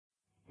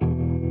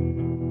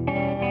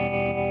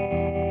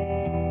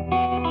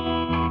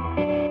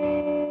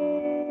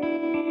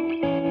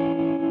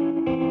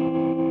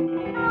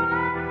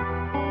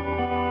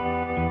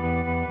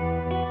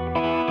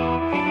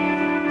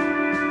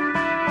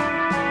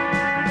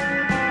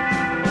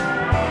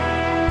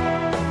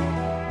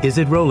Is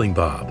It Rolling,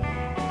 Bob?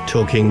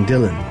 Talking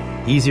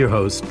Dylan. He's your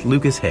host,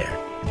 Lucas Hare.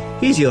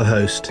 He's your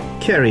host,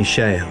 Kerry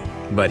Shale.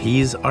 But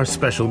he's our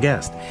special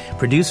guest,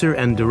 producer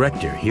and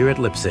director here at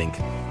Lip Sync,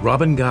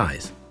 Robin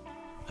Guise.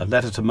 A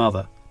letter to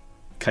mother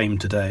came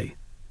today.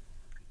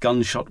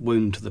 Gunshot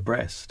wound to the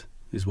breast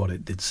is what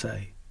it did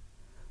say.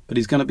 But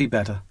he's going to be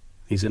better.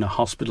 He's in a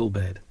hospital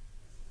bed.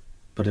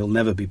 But he'll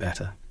never be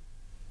better.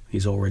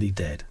 He's already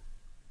dead.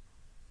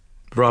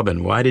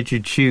 Robin, why did you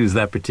choose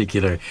that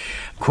particular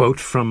quote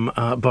from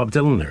Bob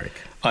Dylan lyric?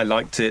 I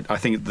liked it. I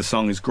think the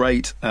song is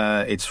great.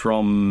 It's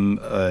from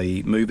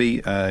a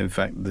movie. In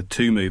fact, the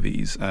two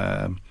movies,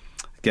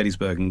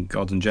 Gettysburg and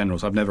Gods and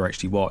Generals. I've never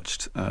actually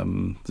watched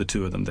the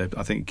two of them. They're,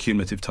 I think,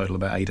 cumulative total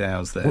about 8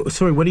 hours there.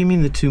 Sorry, what do you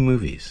mean the two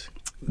movies?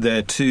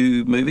 They're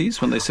two movies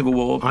from the Civil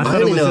War. I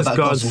thought it was just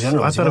Gods and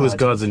Generals. I thought it was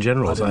Gods and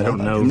Generals. I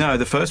don't know. No,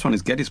 the first one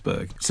is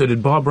Gettysburg. So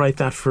did Bob write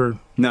that for...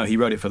 No, he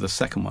wrote it for the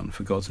second one,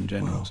 for Gods and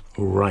Generals.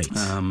 Right.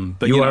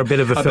 But you are a bit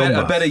of a film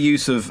buff. A better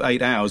use of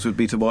 8 hours would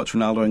be to watch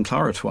Ronaldo and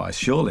Clara twice,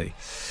 surely.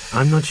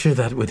 I'm not sure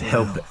that would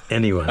help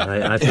anyone.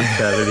 I think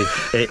that would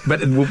be...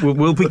 But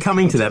we'll be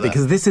coming to that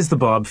because this is the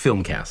Bob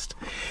Filmcast.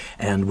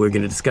 And we're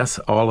going to discuss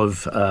all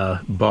of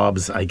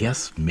Bob's, I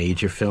guess,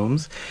 major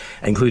films,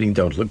 including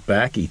Don't Look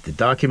Back, Eat the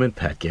Document,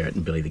 Pat Garrett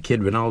and Billy the Kid,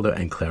 Ronaldo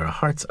and Clara,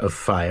 Hearts of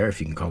Fire, if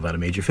you can call that a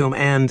major film,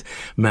 and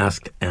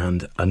Masked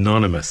and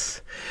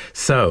Anonymous.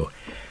 So,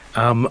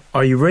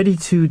 are you ready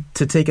to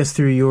take us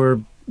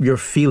through your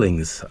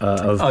feelings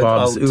of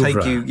Bob's oeuvre? I'll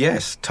take you,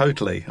 yes,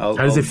 totally. How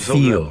does it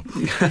feel?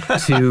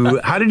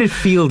 How did it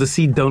feel to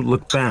see Don't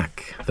Look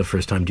Back the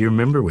first time? Do you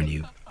remember when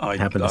you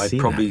happened to see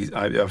that?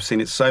 I've seen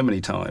it so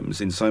many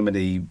times in so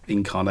many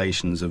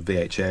incarnations of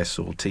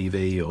VHS or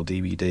TV or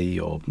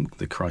DVD or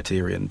the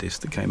Criterion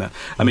disc that came out.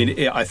 I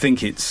mean, I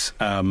think it's,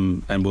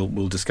 and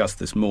we'll discuss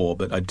this more,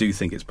 but I do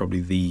think it's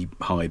probably the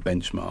high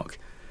benchmark.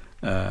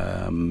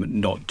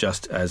 Not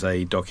just as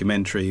a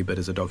documentary, but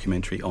as a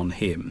documentary on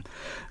him.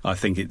 I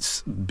think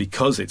it's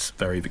because it's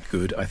very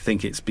good. I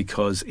think it's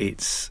because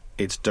it's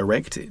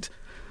directed.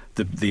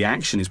 The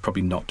action is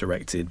probably not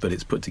directed, but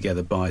it's put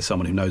together by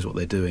someone who knows what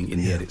they're doing in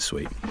the edit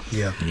suite.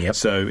 Yeah. Yep.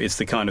 So it's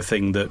the kind of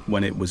thing that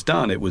when it was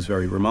done, it was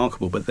very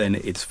remarkable, but then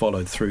it's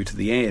followed through to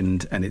the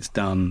end and it's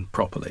done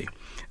properly.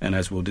 And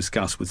as we'll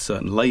discuss with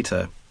certain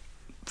later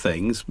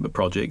things,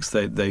 projects,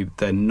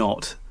 they're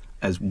not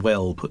as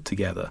well put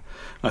together.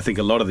 I think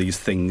a lot of these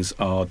things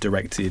are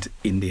directed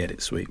in the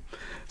edit suite.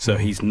 So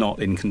he's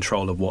not in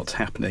control of what's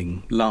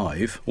happening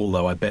live,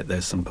 although I bet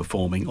there's some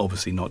performing,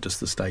 obviously not just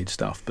the stage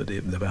stuff, but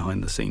the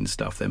behind-the-scenes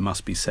stuff. There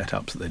must be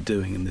setups that they're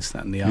doing and this,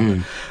 that and the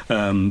other.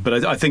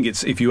 But I think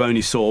it's, if you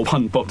only saw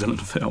one Bob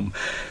Dylan film,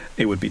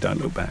 it would be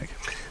Don't Look Back.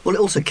 Well, it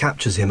also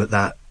captures him at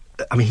that...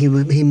 I mean,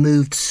 he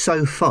moved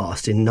so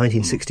fast in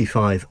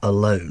 1965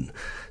 alone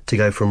to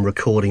go from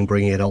recording,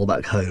 bringing it all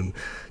back home,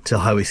 to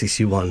Highway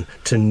 61,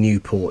 to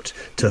Newport,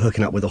 to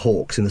hooking up with the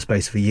Hawks in the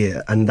space of a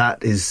year. And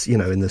that is,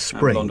 in the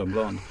spring. And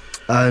Blonde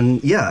on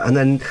Blonde. And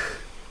then,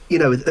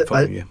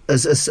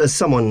 as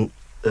someone,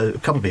 a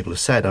couple of people have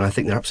said, and I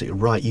think they're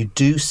absolutely right, you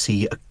do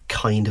see a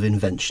kind of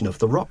invention of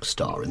the rock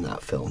star in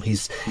that film.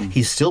 He's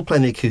still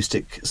playing the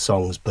acoustic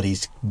songs, but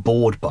he's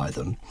bored by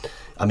them.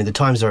 I mean, The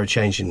Times Are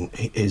A-Changin'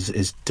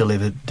 is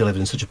delivered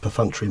in such a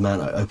perfunctory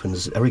manner. It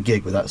opens every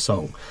gig with that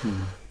song.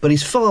 But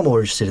he's far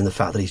more interested in the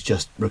fact that he's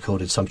just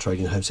recorded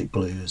Subterranean Homesick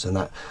Blues, and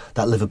that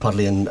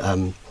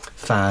Liverpudlian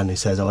fan who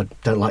says, I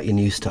don't like your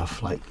new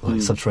stuff, like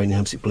Subterranean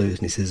Homesick Blues,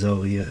 and he says,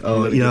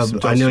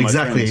 I know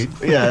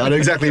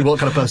exactly what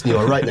kind of person you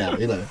are right now,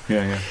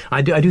 Yeah.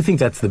 I do think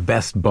that's the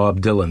best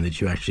Bob Dylan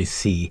that you actually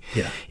see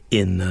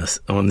on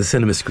the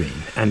cinema screen,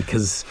 and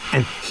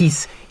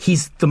he's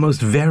the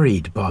most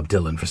varied Bob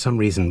Dylan for some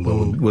reason.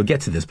 We'll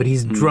get to this, but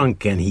he's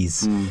drunk and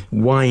he's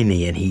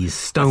whiny and he's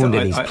stoned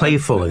and he's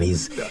playful and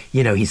he's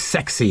he's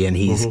sexy and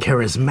he's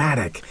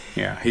charismatic.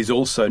 Yeah, he's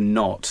also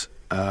not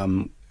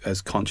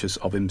as conscious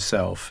of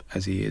himself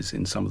as he is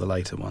in some of the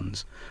later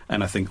ones.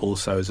 And I think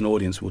also as an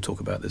audience, we'll talk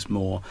about this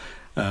more,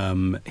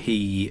 when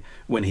he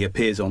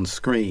appears on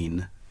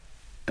screen,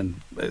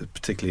 and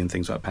particularly in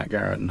things like Pat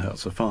Garrett and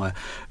Hearts of Fire,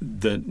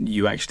 that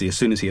you actually, as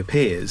soon as he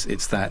appears,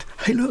 it's that,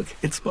 hey, look,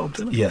 it's Bob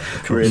Dylan. Yeah,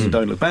 whereas in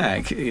Don't Look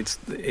Back,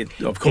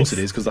 of course it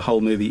is, because the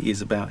whole movie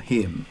is about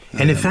him.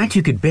 And in fact,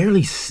 you could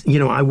barely,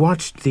 I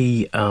watched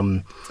the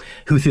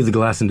Who Threw the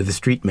Glass into the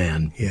Street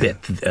Man bit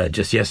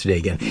just yesterday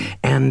again,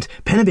 and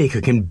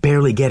Pennebaker can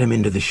barely get him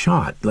into the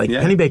shot.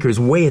 Pennebaker is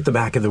way at the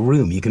back of the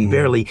room. You can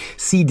barely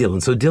see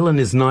Dylan. So Dylan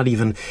is not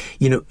even,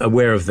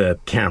 aware of the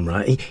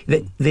camera.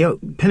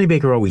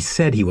 Pennebaker always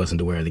said he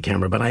wasn't aware of the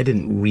camera, but I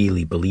didn't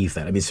really believe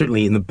that. I mean,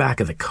 certainly in the back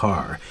of the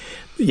car,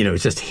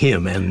 it's just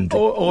him, and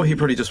or he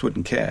probably just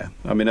wouldn't care.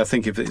 I mean, I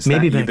think if it's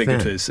maybe that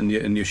ubiquitous and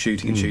you're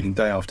shooting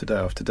day after day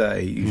after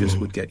day, you just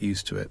would get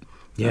used to it.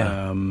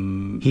 Yeah,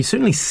 he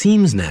certainly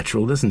seems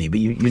natural, doesn't he? But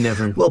you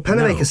never. Well,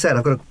 Pennebaker said,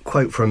 I've got a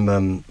quote from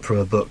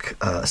a book,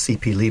 a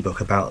C.P. Lee book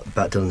about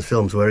Dylan's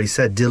films, where he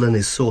said Dylan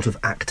is sort of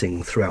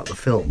acting throughout the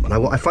film, and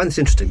I find this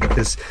interesting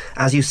because,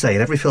 as you say,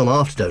 in every film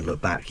after Don't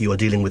Look Back, you are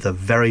dealing with a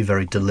very,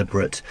 very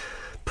deliberate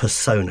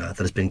persona that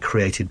has been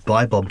created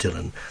by Bob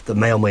Dylan that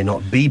may or may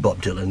not be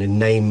Bob Dylan in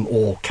name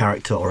or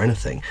character or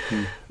anything.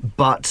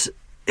 But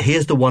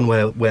here's the one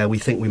where we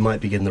think we might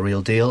be getting the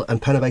real deal,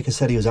 and Pennebaker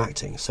said he was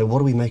acting. So what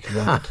do we make of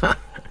that?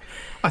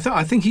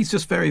 I think he's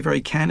just very, very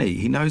canny.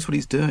 He knows what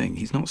he's doing.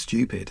 He's not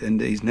stupid, and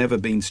he's never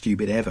been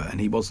stupid ever, and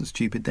he wasn't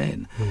stupid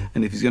then.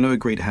 And if he's going to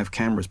agree to have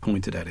cameras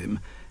pointed at him,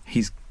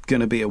 he's going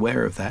to be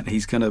aware of that.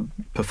 He's going to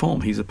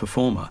perform. He's a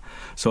performer.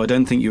 So I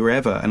don't think you're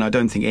ever, and I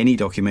don't think any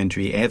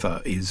documentary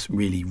ever is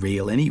really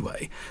real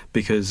anyway,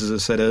 because as I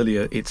said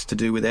earlier, it's to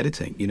do with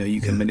editing.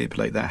 You can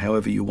manipulate that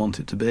however you want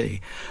it to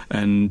be.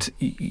 And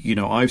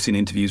I've seen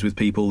interviews with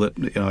people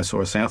that I saw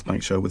a South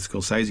Bank show with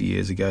Scorsese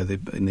years ago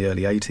in the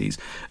early 80s,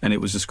 and it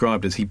was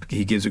described as he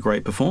gives a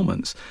great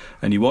performance.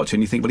 And you watch it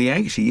and you think, well, he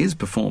actually is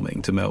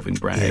performing to Melvin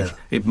Bragg. Yeah.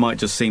 It might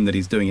just seem that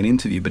he's doing an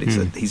interview, but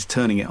he's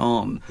turning it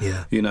on.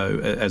 Yeah.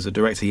 As a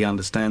director, he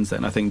understands that,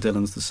 and I think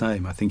Dylan's the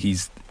same. I think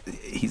he's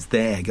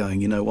there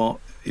going, you know what,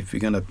 if you're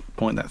going to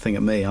point that thing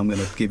at me, I'm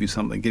going to give you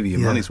something, give you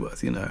your money's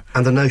worth,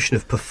 And the notion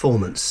of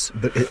performance,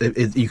 but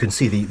you can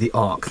see the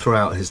arc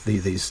throughout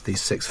these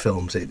 6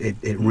 films.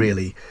 It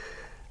really,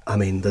 I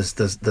mean,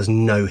 there's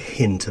no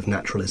hint of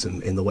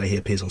naturalism in the way he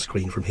appears on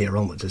screen from here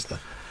onwards, is there?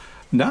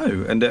 No,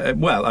 and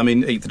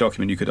Eat the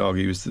Document, you could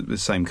argue, is the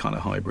same kind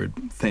of hybrid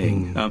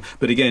thing.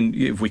 But again,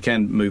 if we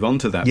can move on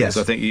to that, yes.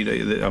 Because I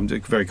think I'm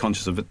very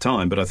conscious of the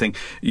time. But I think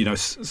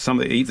some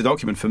of the Eat the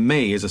Document for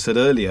me, as I said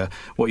earlier,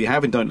 what you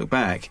have in Don't Look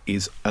Back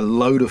is a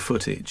load of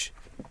footage.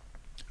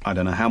 I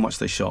don't know how much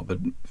they shot, but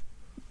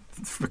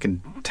freaking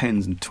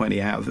 10s and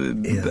 20 hours,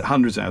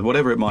 hundreds of hours,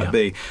 whatever it might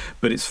be,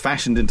 but it's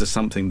fashioned into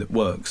something that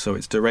works. So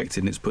it's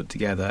directed and it's put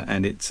together,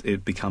 and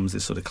it becomes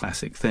this sort of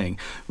classic thing.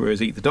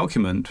 Whereas Eat the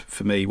Document,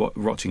 for me,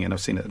 watching it,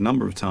 I've seen it a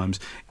number of times,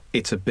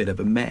 it's a bit of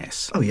a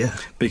mess. Oh, yeah.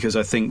 Because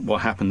I think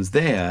what happens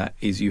there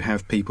is you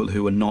have people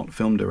who are not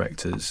film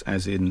directors,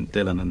 as in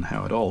Dylan and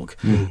Howard Alk,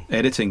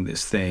 editing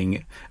this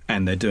thing,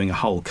 and they're doing a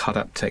whole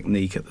cut-up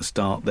technique at the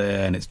start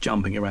there, and it's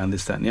jumping around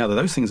this, that, and the other.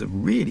 Those things are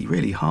really,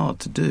 really hard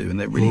to do, and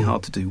they're really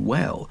hard to do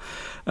well.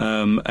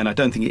 And I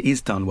don't think it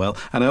is done well.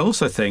 And I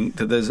also think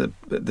that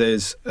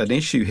there's an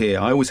issue here.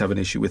 I always have an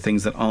issue with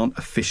things that aren't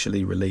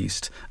officially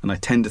released, and I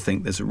tend to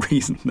think there's a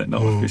reason they're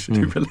not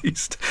officially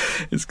released.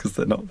 It's because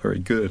they're not very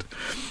good.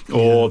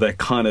 Or they're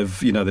kind of,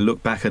 they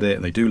look back at it,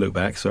 and they do look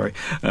back,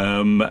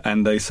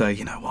 and they say,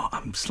 you know what,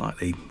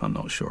 I'm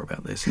not sure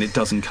about this, and it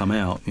doesn't come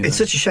out. It's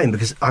such a shame,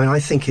 because I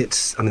think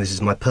this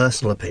is my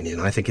personal opinion,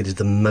 I think it is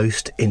the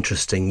most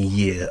interesting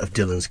year of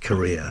Dylan's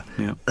career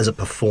as a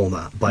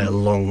performer by a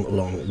long,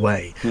 long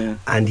way. Yeah.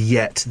 And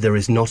yet there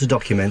is not a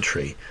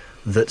documentary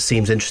that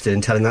seems interested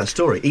in telling that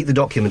story. Eat the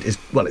Document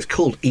it's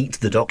called Eat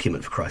the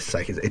Document, for Christ's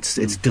sake.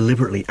 It's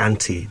deliberately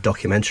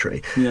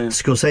anti-documentary. Yeah.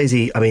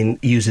 Scorsese,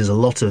 uses a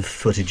lot of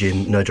footage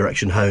in No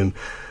Direction Home,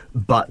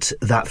 but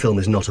that film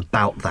is not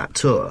about that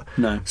tour.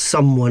 No.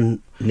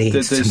 Someone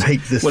needs to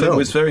make this film. Well, it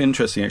was very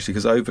interesting, actually,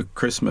 because over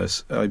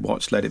Christmas I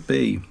watched Let It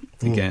Be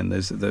again,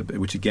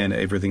 which again,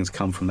 everything's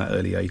come from that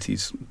early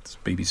 80s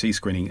BBC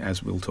screening,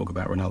 as we'll talk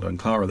about Ronaldo and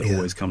Clara, that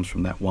always comes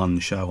from that one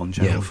show on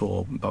Channel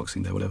 4,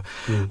 Boxing Day, whatever.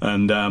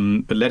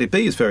 And but Let It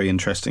Be is very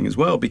interesting as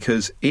well,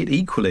 because it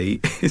equally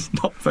is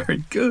not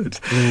very good.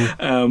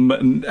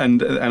 And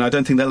I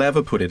don't think they'll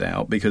ever put it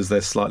out, because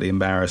they're slightly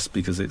embarrassed,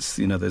 because it's,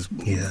 there's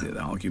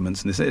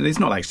arguments, and it's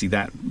not actually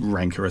that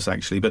rancorous,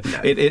 actually, but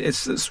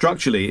it's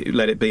structurally,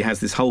 Let It Be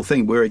has this whole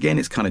thing where, again,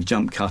 it's kind of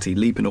jump cutty,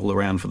 leaping all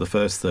around for the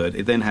first third.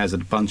 It then has a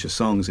bunch of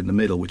songs in the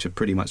middle which are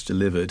pretty much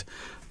delivered,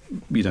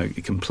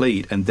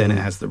 complete, and then it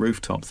has the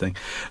rooftop thing.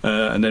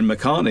 And then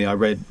McCartney, I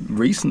read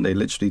recently,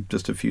 literally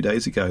just a few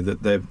days ago,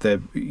 that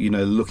they're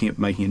looking at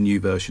making a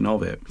new version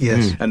of it.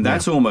 Yes. And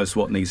that's almost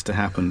what needs to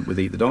happen with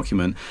Eat the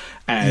Document,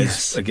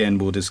 as again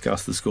we'll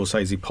discuss the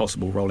Scorsese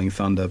possible Rolling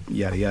Thunder,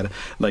 yada yada,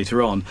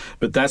 later on.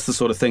 But that's the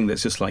sort of thing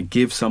that's just like,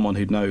 give someone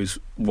who knows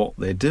what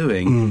they're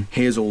doing,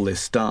 here's all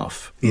this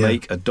stuff,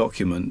 make a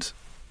document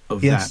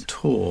of that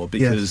tour,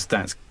 because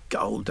that's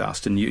gold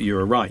dust. And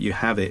you're right, you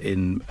have it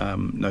in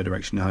No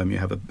Direction Home,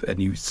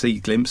 and you see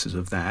glimpses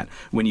of that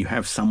when you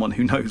have someone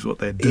who knows what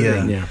they're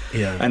doing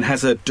and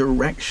has a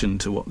direction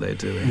to what they're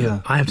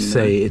doing. I have to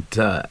say,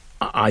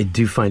 I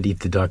do find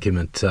Eat the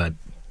Document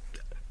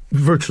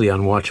virtually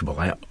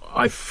unwatchable.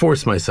 I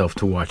force myself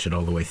to watch it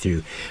all the way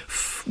through,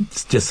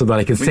 just so that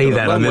I can say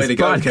that on this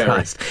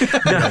podcast.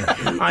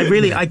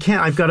 I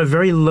can't. I've got a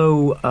very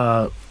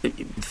low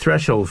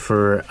threshold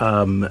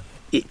for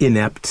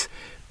inept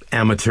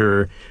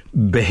amateur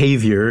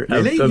behavior.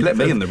 Really? You let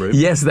me in the room.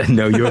 Yes,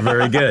 no, you're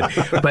very good.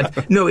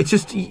 But no, it's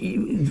just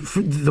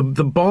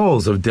the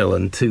balls of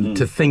Dylan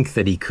to think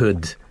that he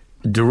could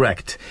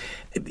direct.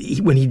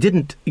 when he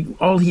didn't,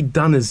 all he'd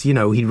done is,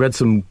 he'd read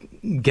some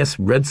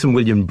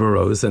William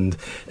Burroughs and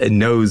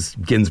knows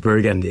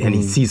Ginsberg and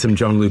he sees some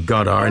Jean-Luc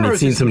Godard and he'd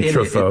seen some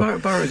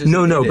Truffaut.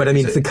 No, but I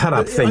mean, it's the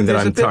cut-up thing that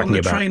I'm talking about. There's a bit on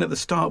the train at the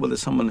start where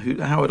there's someone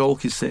Howard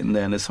Hawke is sitting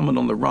there and there's someone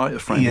on the right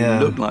of frame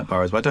who looked like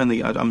Burroughs, but I don't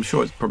think, I'm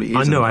sure it probably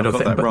isn't. I don't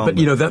think, but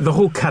the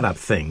whole cut-up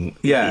thing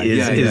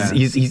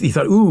he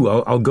thought, ooh,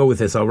 I'll go with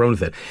this, I'll run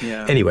with it.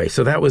 Yeah. Anyway,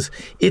 so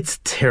it's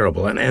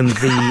terrible. And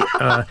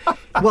the...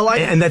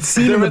 and that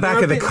scene in the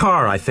back of the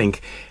car, I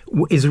think,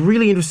 is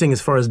really interesting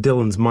as far as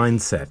Dylan's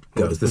mindset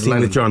goes, the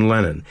scene with John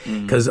Lennon.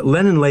 Because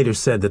Lennon later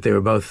said that they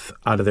were both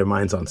out of their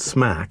minds on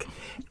smack,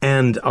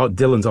 and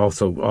Dylan's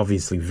also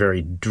obviously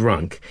very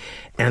drunk.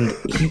 And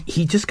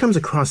he just comes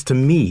across to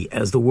me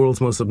as the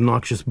world's most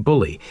obnoxious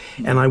bully.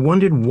 And I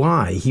wondered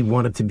why he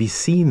wanted to be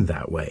seen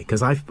that way.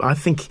 Because I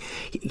think...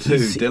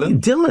 Dylan?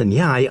 Dylan,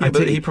 yeah.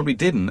 But he probably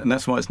didn't, and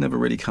that's why it's never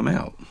really come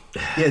out.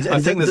 Yeah, I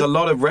think there's a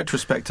lot of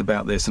retrospect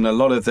about this, and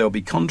there'll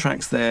be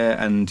contracts there,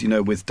 and,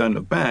 with Don't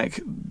Look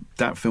Back,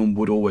 that film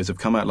would always have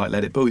come out, like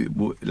Let It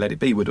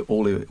Be would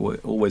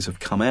always have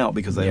come out,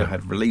 because they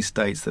had release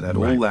dates that had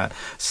all that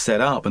set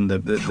up. And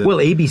well,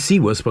 ABC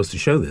was supposed to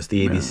show this,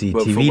 the ABC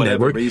TV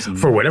network,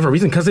 for whatever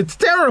reason, because it's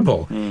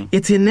terrible.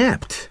 It's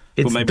inept.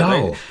 It's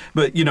dull.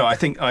 But, I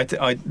think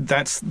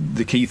that's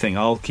the key thing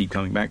I'll keep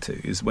coming back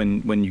to, is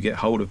when you get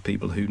hold of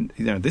people who,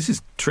 this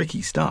is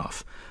tricky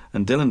stuff.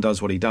 And Dylan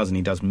does what he does, and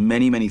he does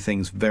many, many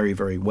things very,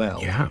 very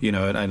well. Yeah.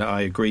 And I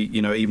agree,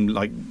 even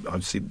like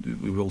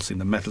we've all seen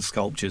the metal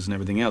sculptures and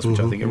everything else, which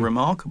I think are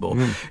remarkable.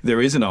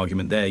 There is an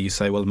argument there. You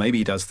say, well, maybe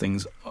he does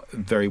things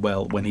very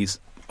well when he's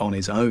on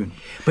his own.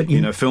 But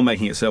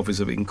filmmaking itself is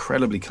an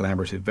incredibly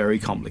collaborative, very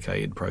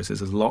complicated process.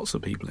 There's lots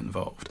of people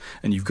involved,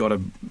 and you've got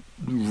to,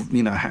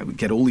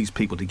 get all these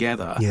people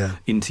together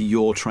into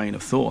your train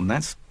of thought, and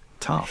that's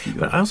tough.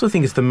 But I also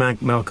think it's the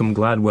Malcolm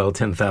Gladwell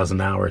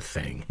 10,000 hour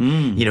thing.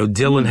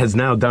 Dylan has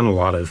now done a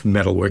lot of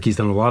metal work. He's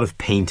done a lot of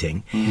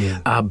painting,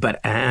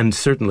 and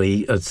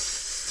certainly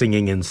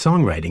singing and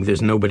songwriting.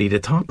 There's nobody to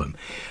top him.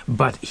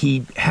 But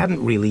he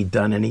hadn't really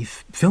done any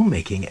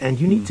filmmaking, and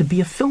you need to be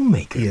a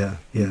filmmaker.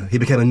 Yeah. He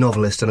became a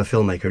novelist and a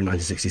filmmaker in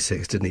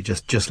 1966, didn't he?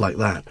 Just like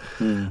that.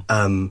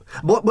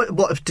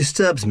 What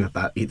disturbs me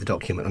about Eat the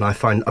Document, and I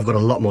find I've got a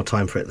lot more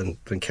time for it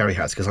than Kerry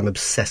has, because I'm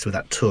obsessed with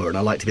that tour, and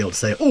I like to be able to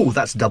say, oh,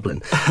 that's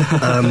Dublin.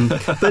 But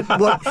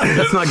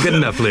that's not good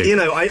enough, Luke.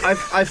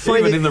 I find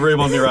even in the room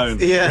on your own.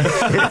 Yeah.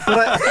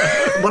 But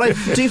what I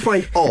do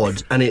find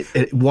odd, and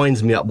it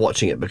winds me up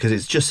watching it because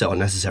it's just so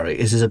unnecessary,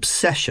 is his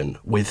obsession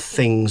with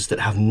things that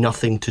have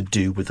nothing to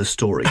do with the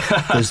story.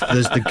 There's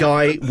the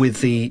guy with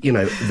the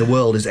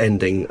world is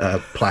ending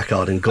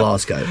placard in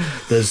Glasgow.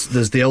 There's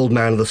the old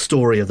man, the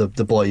story of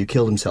the boy who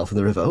killed himself in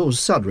the river. Oh,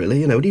 sad,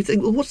 really. Do you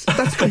think, well, what's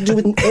that's got to do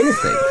with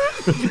anything?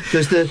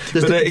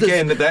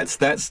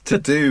 That's to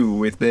do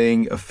with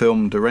being a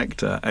film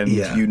director, and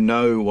you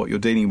know what you're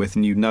dealing with,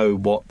 and you know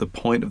what the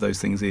point of those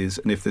things is.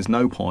 And if there's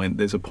no point,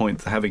 there's a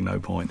point to having no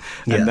point.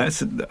 And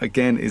that's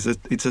again it's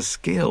a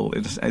skill.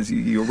 As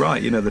you're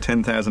right, the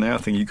 10,000 hour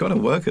thing. You've got to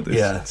work at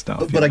this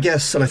stuff. But I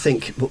guess, and I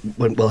think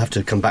we'll have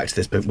to come back to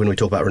this, but when we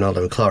talk about Ronaldo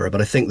and Clara,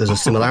 but I think there's a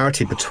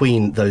similarity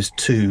between those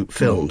two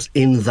films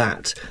in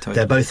that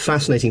they're both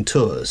fascinating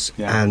tours,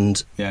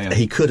 and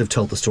he could have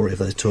told the story of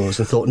those tours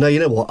and thought, no, you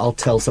know what, I'll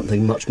tell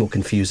something much more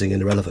confusing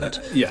and irrelevant.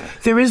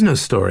 There is no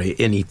story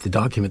in Eat the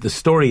Document. The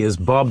story is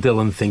Bob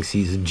Dylan thinks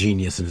he's a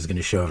genius and is going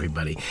to show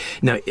everybody.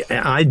 Now,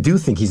 I do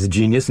think he's a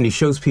genius, and he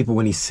shows people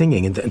when he's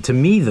singing, and to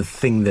me, the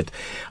thing that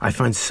I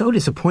find so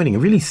disappointing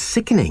and really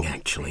sickening,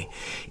 actually,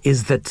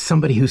 is that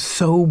somebody who's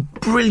so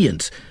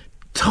brilliant,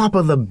 top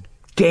of the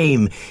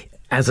game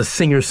as a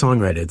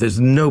singer-songwriter, there's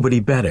nobody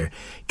better,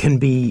 can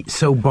be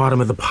so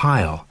bottom of the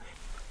pile.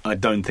 I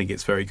don't think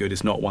it's very good.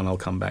 It's not one I'll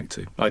come back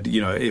to.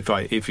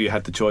 If you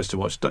had the choice to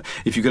watch,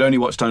 if you could only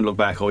watch Don't Look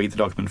Back or Eat the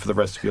Document for the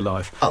rest of your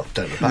life. Oh,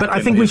 Don't Look Back. But I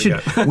think we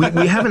should.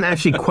 We haven't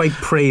actually quite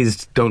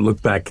praised Don't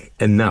Look Back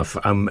enough,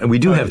 and we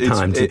do have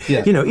time to.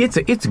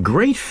 It's a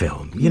great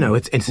film.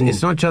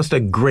 It's not just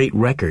a great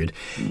record.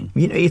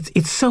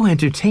 It's so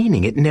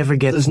entertaining. It never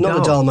gets. There's not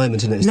dull. a dull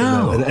moment in it.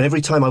 No. And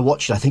every time I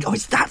watch it, I think, oh,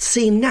 it's that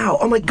scene now.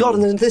 Oh my God!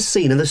 And then this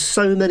scene, and there's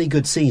so many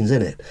good scenes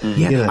in it.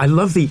 I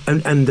love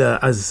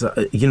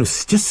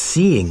just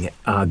seeing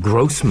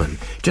Grossman,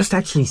 just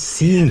actually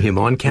seeing him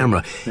on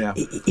camera,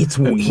 it's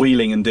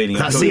wheeling and dealing.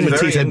 That scene with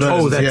Tito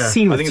Burns. That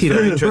scene with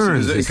Tito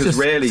Burns, because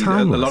rarely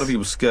a lot of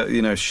people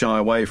shy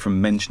away from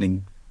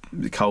mentioning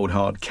the cold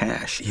hard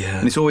cash.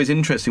 And it's always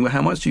interesting. Well,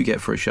 how much do you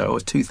get for a show? Oh,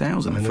 it's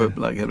 2,000 for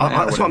like an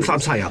hour. That's what I'm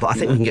saying. But I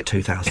think we can get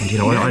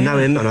 2,000. I know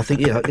him, and I think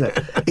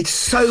it's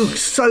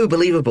so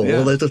believable.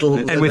 All those little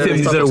and with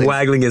him sort of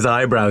waggling his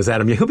eyebrows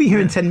at him. He'll be here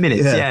in 10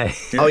 minutes.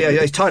 Oh yeah,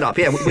 he's tied up.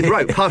 With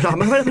rope.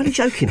 I'm only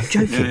joking. I'm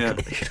joking.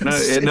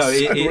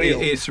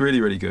 It's really,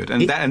 really good,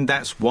 and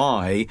that's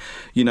why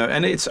and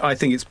I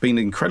think it's been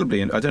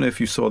incredibly. I don't know if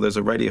you saw. There's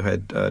a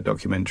Radiohead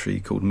documentary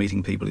called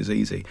 "Meeting People Is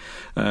Easy,"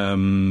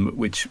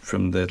 which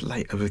from the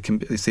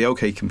it's the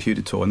OK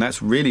Computer Tour, and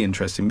that's really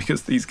interesting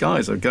because these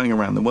guys are going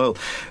around the world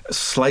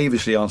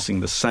slavishly answering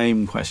the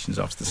same questions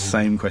after the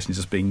same questions,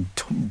 just being,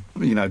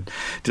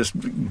 just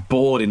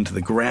bored into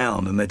the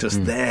ground, and they're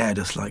just there,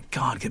 just like,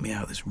 God, get me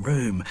out of this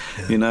room,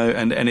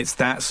 and it's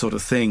that sort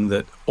of thing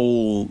that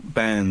all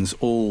bands,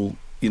 all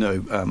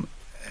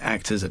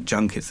actors at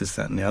junkets, this,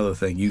 that and the other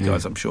thing. You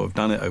guys, I'm sure, have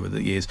done it over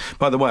the years.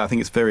 By the way, I think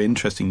it's very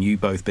interesting, you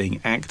both being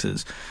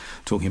actors,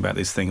 talking about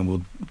this thing, and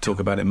we'll talk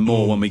about it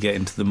more when we get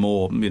into the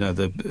more,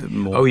 the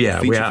more feature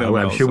film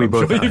I'm sure we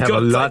both have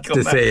a lot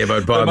to say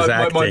about Bob's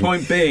acting. My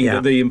point being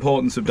that the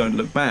importance of Don't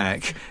Look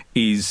Back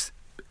is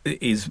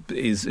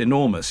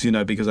enormous,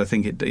 because I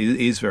think it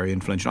is very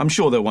influential. I'm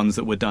sure there are ones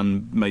that were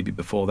done maybe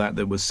before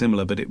that was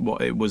similar, but it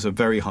was a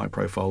very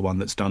high-profile one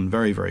that's done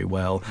very, very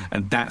well,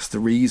 and that's the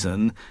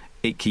reason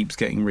it keeps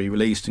getting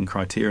re-released, and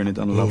Criterion have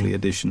done a lovely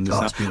edition.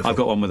 I've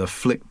got one with a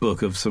flick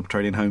book of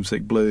Subterranean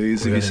Homesick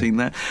Blues. Have you seen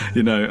that?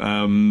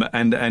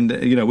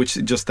 And which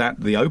just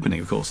that the opening,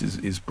 of course,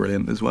 is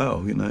brilliant as well.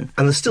 And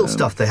there's still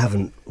stuff they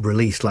haven't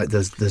released. Like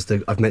there's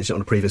I've mentioned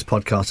on a previous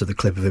podcast of the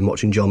clip of him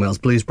watching John Mayall's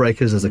Blues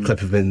Breakers. There's a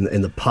clip of him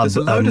in the pub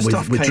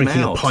with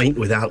drinking a pint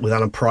with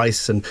Alan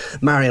Price, and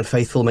Marianne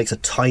Faithfull makes a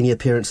tiny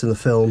appearance in the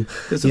film.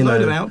 There's a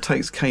load of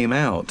outtakes came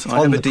out.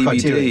 I have a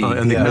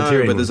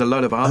DVD. But there's a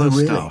load of other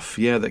stuff.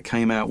 Yeah, that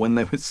came out when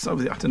there was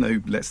somebody, I don't know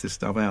who lets this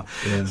stuff out,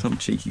 some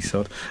cheeky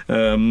sod.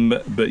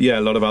 But yeah,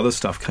 a lot of other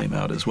stuff came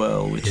out as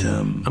well. Which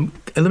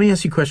let me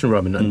ask you a question,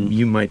 Robin.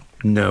 You might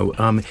know.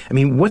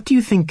 What do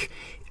you think?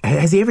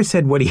 Has he ever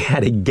said what he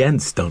had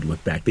against Don't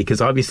Look Back? Because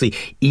obviously,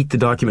 Eat the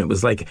Document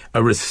was like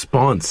a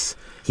response.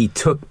 He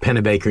took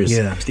Pennebaker's,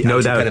 no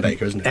doubt,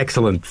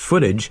 excellent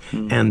footage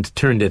and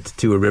turned it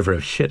to a river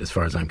of shit, as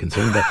far as I'm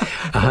concerned.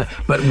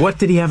 But what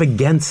did he have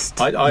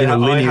against? I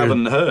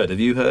haven't heard. Have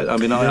you heard?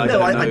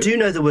 I do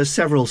know there were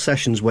several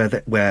sessions where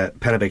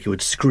Pennebaker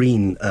would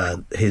screen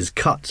his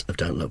cut of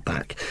Don't Look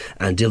Back,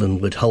 and Dylan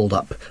would hold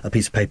up a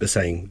piece of paper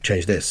saying,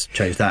 "Change this,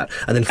 change that,"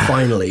 and then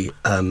finally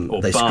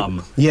or they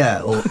bum,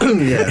 no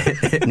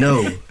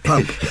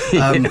pump.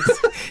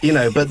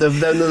 But then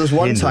there was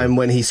one time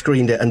when he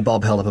screened it, and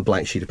Bob held up a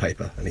blank sheet of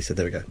paper, and he said,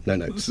 "There we go, no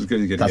notes. This is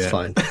good, that's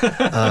fine."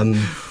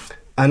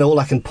 And all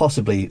I can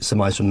possibly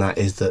surmise from that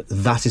is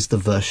that is the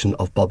version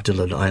of Bob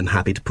Dylan I am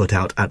happy to put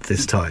out at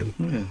this time.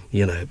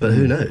 But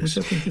who knows?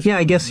 Yeah,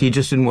 I guess he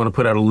just didn't want to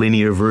put out a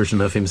linear version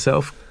of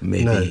himself,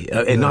 maybe.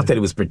 Not that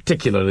it was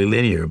particularly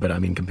linear, but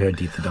compared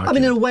to Eat the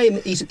Document. In a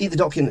way, Eat the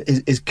Document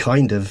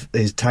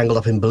is tangled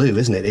up in blue,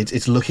 isn't it?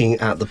 It's looking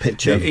at the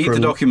picture. Eat the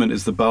Document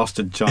is the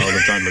bastard child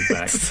of Don't Look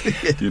Back.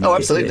 Oh,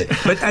 absolutely.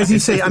 But as you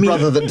say, the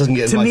brother that doesn't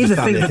get invited to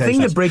family occasions. The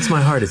thing that breaks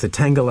my heart is that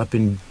Tangle Up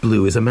in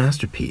Blue is a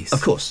masterpiece.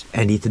 Of course.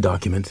 And Eat the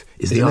Document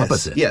is the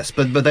opposite. Yes,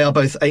 but they are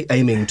both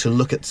aiming to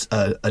look at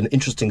an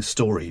interesting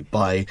story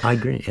by, I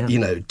agree,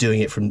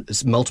 doing it from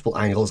multiple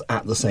angles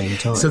at the same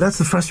time. So that's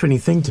the frustrating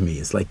thing to me.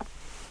 Is like,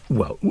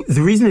 well,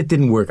 the reason it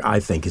didn't work, I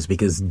think, is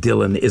because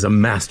Dylan is a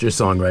master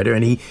songwriter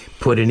and he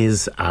put in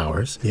his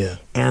hours. Yeah.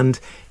 And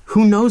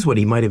who knows what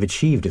he might have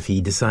achieved if he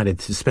decided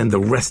to spend the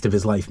rest of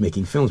his life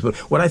making films. But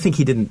what I think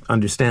he didn't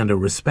understand or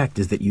respect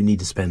is that you need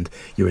to spend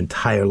your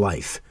entire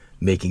life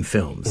making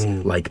films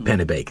like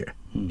Pennebaker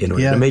in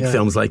order to make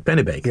films like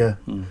Pennebaker.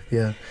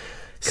 Yeah.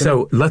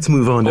 So let's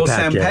move on to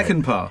Pat Garrett.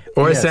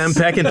 Sam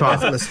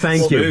Peckinpah.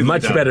 Thank you.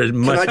 Much better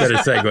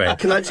segue.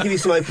 Can I just give you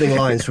some opening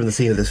lines from the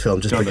scene of this film,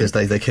 just because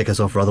they kick us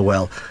off rather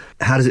well?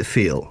 How does it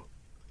feel?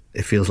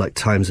 It feels like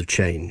times have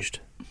changed.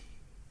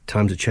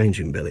 Times are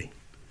changing, Billy.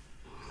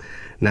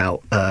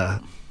 Now,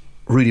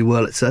 Rudy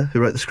Wurlitzer, who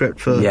wrote the script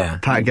for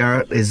Pat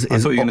Garrett, is... I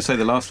thought you were going to say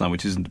the last line,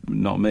 which is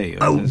not me.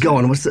 Go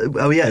on.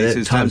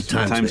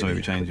 Times may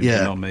be changing,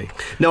 not me.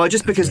 No,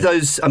 just because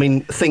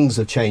things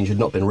have changed, had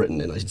not been written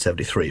in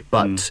 1973,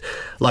 but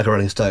like a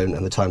Rolling Stone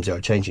and The Times They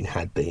Are Changing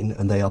had been,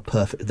 and they are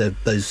perfect.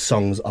 Those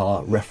songs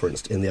are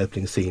referenced in the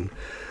opening scene.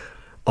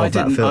 I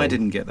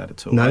didn't get that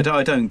at all. No?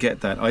 I don't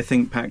get that. I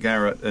think Pat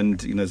Garrett, and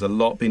there's a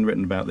lot been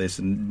written about this,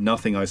 and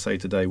nothing I say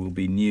today will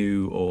be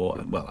new, or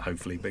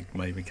hopefully,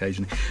 maybe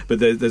occasionally. But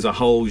there's a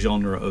whole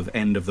genre of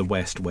end of the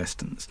West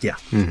westerns. Yeah,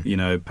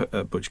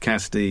 Butch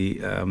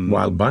Cassidy,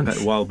 Wild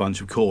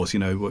Bunch, of course.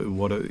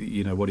 What are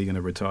you going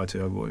to retire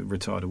to?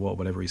 Retire to what?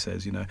 Whatever he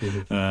says.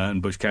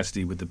 And Butch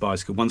Cassidy with the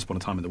bicycle. Once Upon a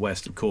Time in the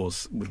West, of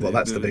course.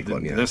 That's the big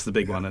one. Yeah, that's the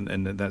big one,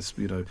 and that's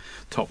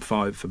top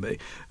 5 for me.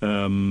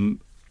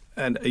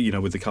 And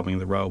with the Coming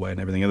of the Railway and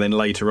everything, and then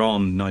later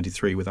on,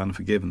 '93 with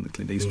Unforgiven, the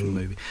Clint Eastwood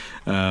movie,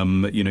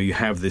 you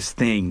have this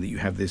thing that you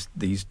have these.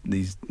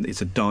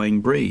 It's a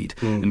dying breed,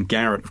 and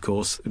Garrett, of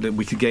course,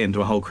 we could get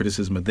into a whole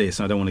criticism of this.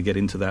 I don't want to get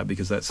into that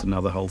because that's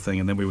another whole thing.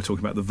 And then we were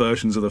talking about the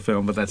versions of the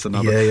film, but that's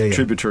another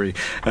tributary.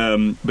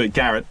 But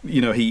Garrett,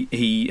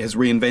 he has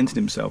reinvented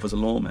himself as a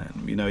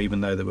lawman. Even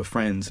though they were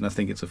friends, and I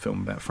think it's a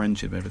film about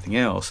friendship and everything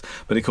else.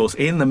 But of course,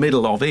 in the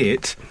middle of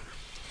it,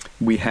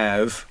 we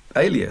have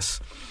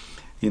Alias.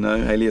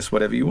 Alias,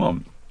 Whatever You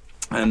Want.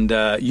 And,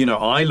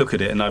 I look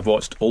at it, and I've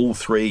watched all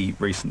three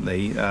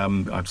recently.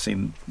 I've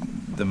seen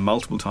them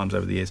multiple times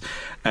over the years.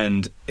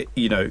 And,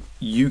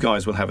 you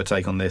guys will have a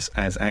take on this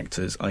as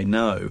actors, I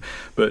know.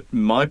 But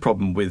my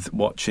problem with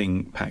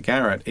watching Pat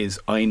Garrett is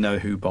I know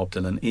who Bob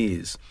Dylan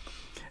is.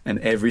 And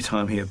every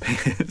time he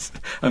appears,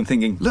 I'm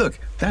thinking, look,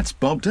 that's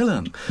Bob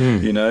Dylan,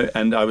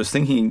 And I was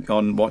thinking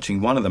on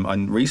watching one of them,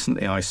 and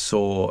recently I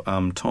saw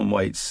Tom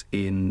Waits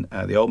in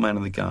The Old Man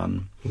and the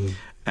Gun,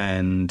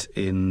 and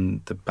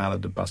in The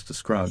Ballad of Buster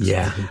Scruggs.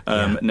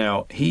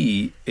 Now,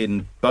 he,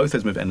 in both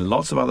those movies, and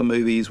lots of other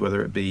movies,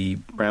 whether it be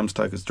Bram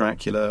Stoker's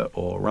Dracula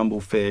or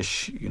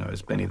Rumblefish,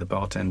 as Benny the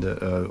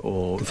Bartender,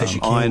 or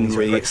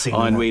Ironweed,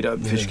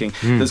 Fish King.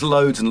 There's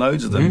loads and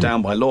loads of them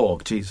down by Law.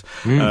 Jeez.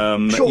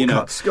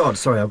 Shortcuts. God,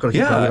 sorry, I've got to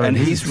keep going. And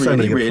he's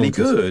really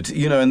good.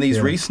 And these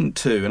recent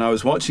two, and I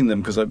was watching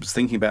them because I was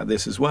thinking about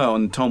this as well,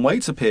 and Tom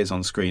Waits appears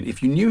on screen.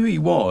 If you knew who he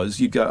was,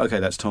 you'd go, okay,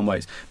 that's Tom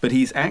Waits. But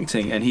he's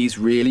acting, and he's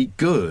really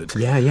good.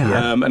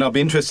 And I'll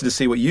be interested to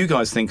see what you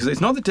guys think, because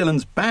it's not that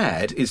Dylan's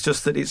bad, it's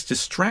just that it's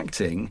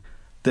distracting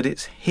that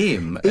it's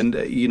him, and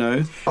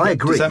I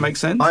agree. Does that make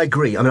sense? I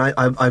agree. I mean,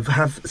 I've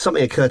have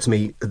something occurred to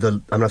me.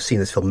 I've seen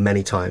this film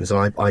many times,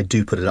 and I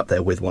do put it up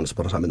there with Once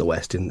Upon a Time in the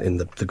West in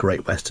the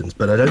great westerns.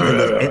 But I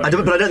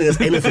don't think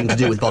there's anything to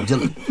do with Bob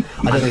Dylan.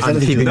 I don't think I'm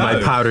keeping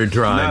my powder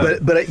dry. No.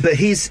 But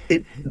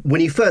when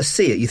you first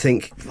see it, you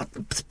think,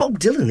 it's Bob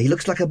Dylan. He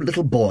looks like a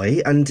little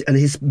boy, and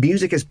his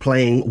music is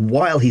playing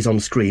while he's on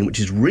screen, which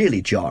is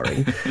really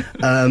jarring.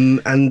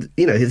 And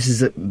this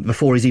is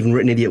before he's even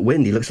written Idiot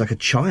Wind. He looks like a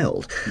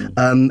child.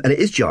 And it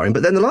is jarring.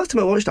 But then the last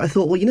time I watched it, I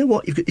thought, well, you know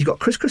what? You've got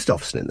Chris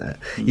Christopherson in there.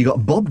 You've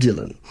got Bob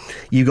Dylan.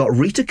 You've got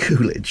Rita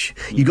Coolidge.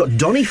 You've got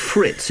Donnie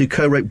Fritz, who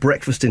co-wrote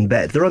Breakfast in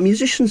Bed. There are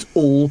musicians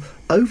all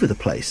over the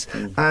place.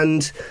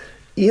 And...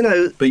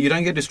 But you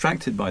don't get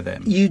distracted by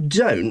them. You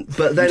don't,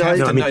 but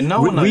then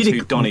no one knows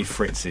who Donnie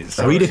Fritz is.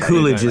 Rita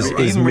Coolidge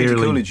is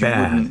merely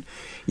bad.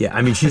 Yeah,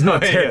 I mean, she's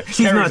not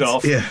she's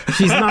not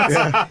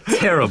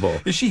terrible.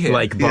 Is she here?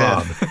 Like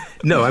Bob?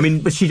 No, I mean,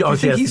 but she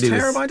also has to do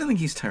terrible? I don't think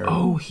he's terrible.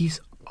 Oh, he's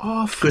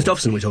awful.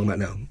 Christopherson we're talking about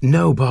now.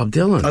 No, Bob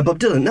Dylan. Oh, Bob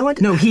Dylan.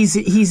 No,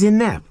 he's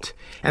inept.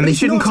 And they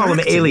shouldn't call him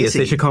Alias.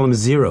 They should call him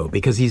Zero,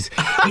 because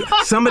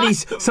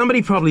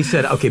somebody probably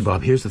said, okay,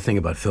 Bob, here's the thing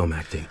about film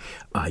acting.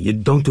 You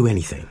don't do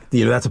anything.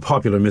 That's a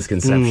popular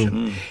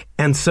misconception.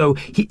 And so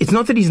it's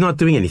not that he's not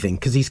doing anything,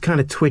 because he's kind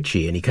of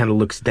twitchy and he kind of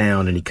looks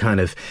down and he kind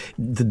of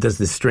does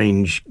this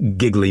strange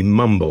giggly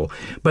mumble.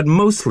 But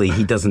mostly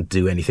he doesn't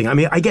do anything. I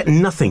mean, I get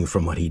nothing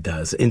from what he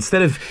does.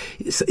 Instead of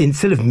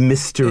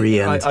mystery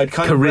and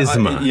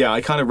charisma.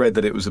 I kind of read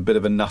that it was a bit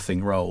of a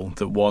nothing role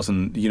that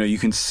wasn't, you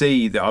can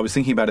see that. I was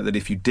thinking about it, that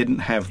if you didn't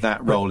have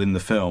that role in the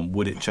film,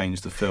 would it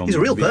change the film? He's a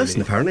real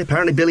person, apparently.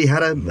 Apparently Billy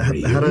had a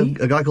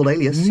guy called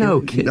Alias.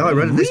 No kidding. No, I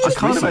read this. I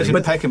can't imagine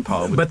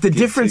Peckinpah. But the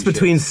difference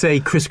between,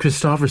 say, Chris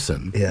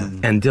Christopherson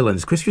and Dylan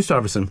is Chris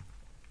Christopherson,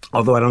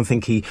 although I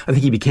think he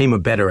became a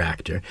better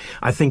actor.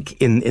 I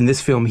think in this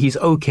film he's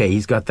okay.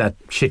 He's got that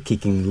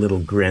shit-kicking little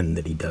grin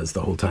that he does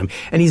the whole time,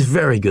 and he's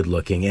very good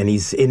looking, and he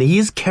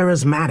is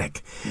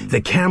charismatic.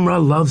 The camera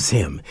loves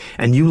him,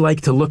 and you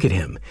like to look at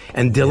him.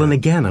 And Dylan,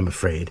 again, I'm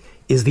afraid,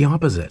 is the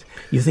opposite.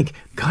 You think,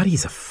 God,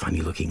 he's a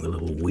funny-looking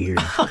little weird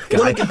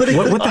guy.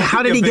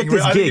 How did he get this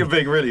gig? I think you're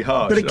being really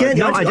harsh. But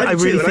again, I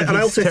really think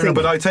I also think.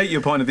 But I take your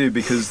point of view,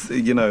 because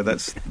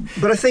that's.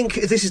 But I think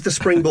this is the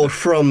springboard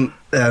from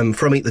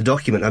Eat the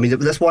Document. I mean,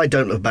 that's why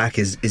Don't Look Back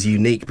is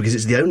unique, because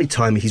it's the only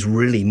time he's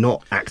really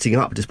not acting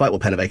up, despite what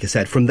Pennebaker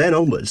said. From then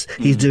onwards,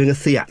 he's doing a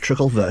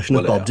theatrical version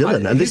of Bob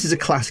Dylan, and this is a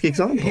classic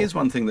example. Here's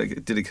one thing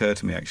that did occur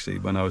to me, actually,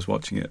 when I was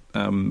watching it,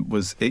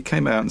 was it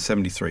came out in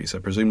 1973, so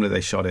presumably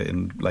they shot it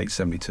in late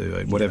 1972,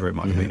 or whatever it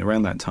might have been,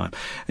 around that time.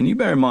 And you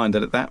bear in mind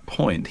that at that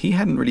point, he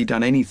hadn't really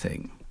done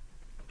anything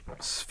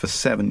for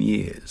 7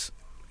 years.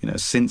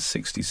 Since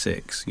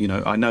 1966.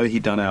 I know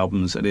he'd done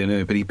albums, but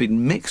he'd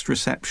been mixed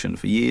reception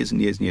for years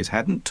and years and years.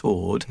 Hadn't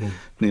toured,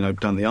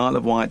 done the Isle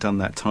of Wight, done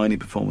that tiny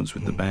performance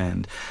with the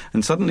band.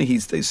 And suddenly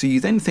so you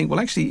then think, well,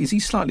 actually, is he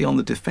slightly on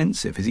the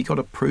defensive? Has he got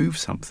to prove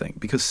something?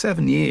 Because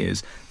 7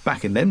 years,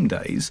 back in them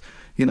days,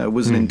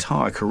 was an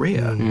entire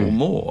career or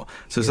more.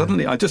 So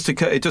suddenly, it just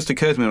occurred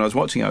to me when I was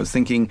watching it, I was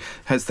thinking,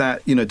 has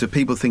that, do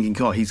people thinking,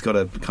 God, he's got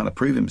to kind of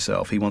prove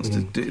himself? He wants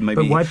to do,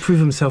 maybe. But why prove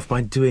himself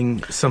by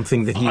doing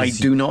something that he's...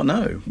 I do not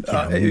know.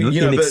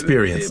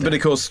 Inexperienced. But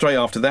of course, straight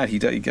after that, he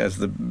goes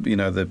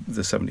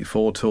the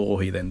 74 tour.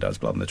 He then does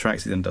Blood on the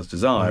Tracks. He then does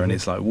Desire, and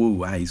it's like,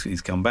 woo,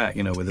 he's come back,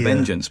 with a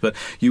vengeance. But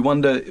you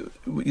wonder,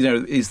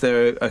 is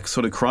there a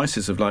sort of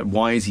crisis of like,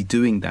 why is he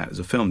doing that as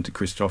a film? Did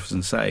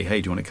Christopherson say,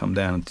 hey, do you want to come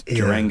down to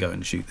Durango and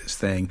and shoot this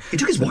thing. He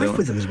took his But wife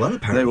with him as well,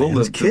 apparently. They were all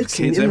His the kids,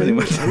 everything.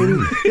 I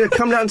mean,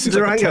 come down to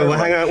Durango, we'll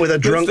hang out with a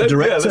drunk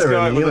director. Let's go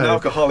out and, with you an know.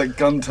 alcoholic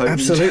gun-toting.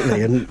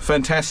 Absolutely, and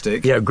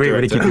fantastic. Yeah, great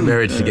way to director. keep your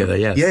marriage together,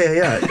 yes.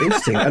 yeah,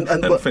 interesting.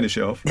 And finish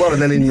it off. Well,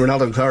 and then in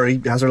Ronaldo and Clara,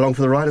 he has her along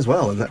for the ride as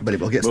well, but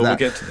we'll get to Well, that.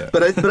 we'll get to that.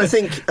 But I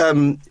think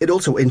it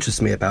also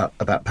interests me about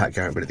Pat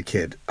Garrett, Billy the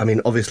Kid. I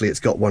mean, obviously, it's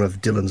got one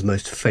of Dylan's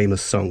most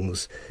famous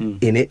songs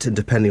in it, and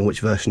depending on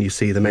which version you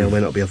see, there may or may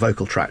not be a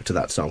vocal track to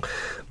that song.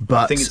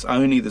 But I think it's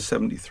only the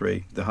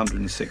 73, the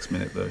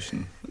 106-minute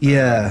version.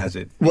 Yeah. Has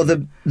it? Well,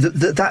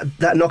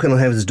 that knocking on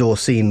heaven's door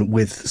scene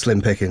with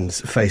Slim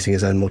Pickens facing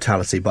his own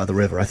mortality by the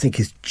river, I think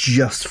is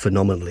just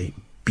phenomenally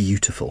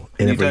beautiful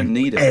in You don't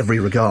need it. every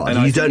regard. And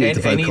you I don't think need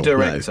the vocal. any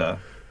director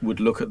would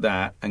look at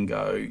that and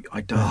go, I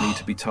don't need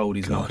to be told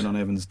he's knocking on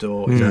heaven's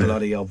door. It's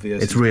bloody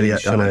obvious. It's He's really- been I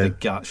shot know. in the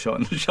gut, shot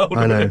in the shoulder,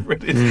 I know. whatever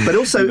it is. But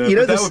also, but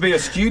that this- would be a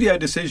studio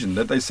decision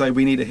that they say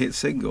we need a hit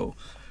single.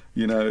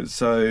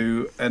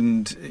 So,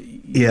 and...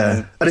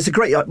 Yeah, and it's a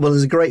great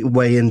there's a great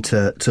way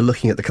into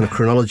looking at the kind of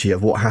chronology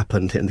of what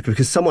happened,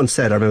 because someone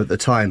said, I remember at the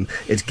time,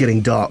 "It's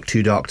getting dark,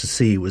 too dark to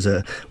see" was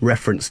a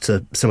reference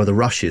to some of the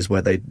rushes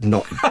where they'd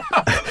not,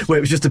 where it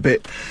was just a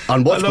bit unwatchable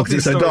I love because it's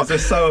these so stories, dark. they're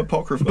so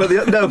apocryphal. But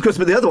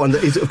the other one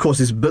that is, of course,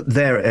 is but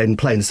there in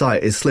plain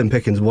sight is Slim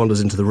Pickens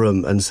wanders into the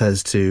room and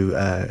says to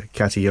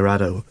Cathy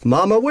Yarado,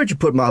 "Mama, where'd you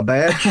put my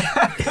badge?"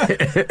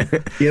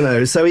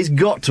 So he's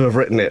got to have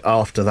written it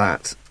after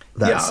that.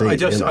 Scene,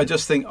 I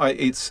just think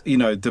it's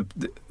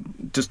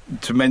just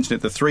to mention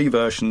it, the 3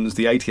 versions,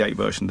 the 88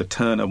 version, the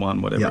Turner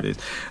one, whatever it is.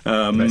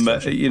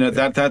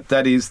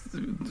 That is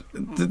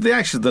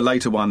the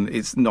later one.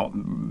 It's not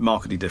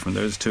markedly different.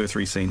 There's 2 or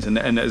 3 scenes,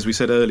 and as we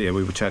said earlier,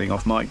 we were chatting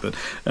off mic, but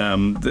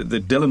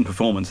the Dylan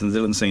performance and the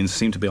Dylan scenes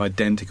seem to be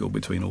identical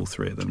between all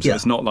 3 of them. So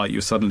it's not like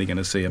you're suddenly going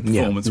to see a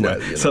performance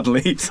where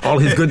suddenly all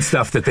his good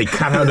stuff that they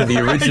cut out of the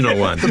original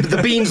one. The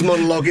Beans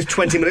monologue is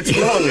 20 minutes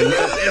long. And,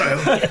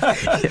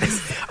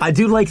 Yes. I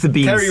do like the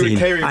bean scene.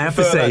 Kerry, I have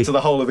to say, to the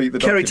whole of Eat the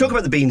Kerry, Document. talk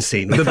about the bean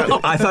scene.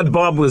 I thought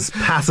Bob was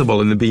passable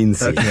in the bean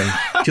scene. Okay.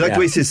 Do you like the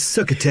way he says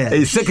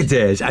succotash?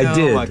 Succotash. I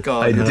did. Oh my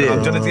God! I did.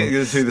 I'm trying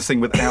to do this thing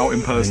without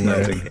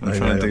impersonating. I'm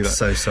trying to do I'm that.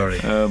 so sorry.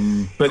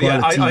 But Quality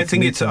yeah, I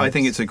think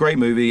meatballs. it's a great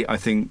movie. I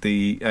think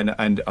the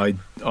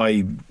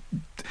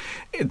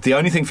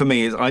only thing for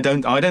me is I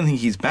don't think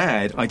he's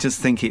bad. I just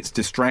think it's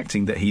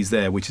distracting that he's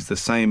there, which is the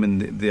same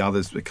in the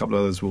others. A couple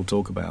of others we'll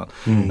talk about,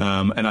 and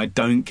I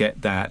don't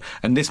get that.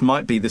 And this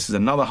is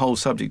another whole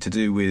subject to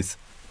do with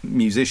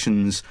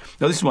musicians.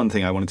 No, this is one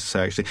thing I wanted to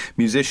say actually.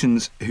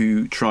 Musicians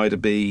who try to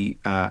be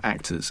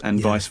actors and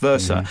vice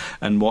versa.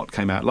 And what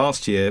came out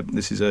last year,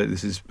 this is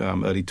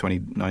early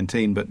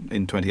 2019, but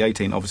in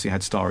 2018, obviously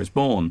had Star Is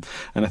Born,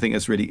 and I think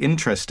that's really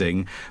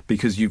interesting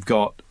because you've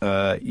got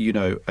a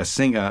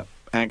singer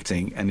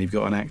acting and you've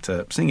got an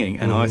actor singing,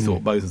 and I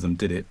thought both of them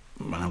did it.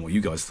 I don't know what you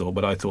guys thought,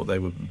 but I thought they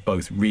were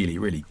both really,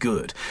 really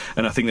good.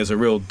 And I think there's a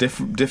real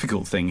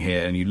difficult thing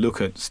here. And you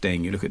look at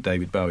Sting, you look at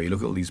David Bowie, you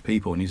look at all these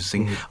people, and you just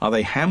think, are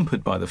they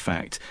hampered by the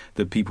fact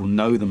that people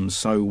know them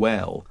so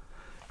well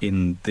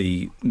in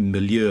the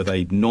milieu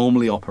they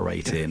normally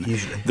operate in,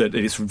 usually. that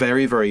it's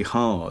very, very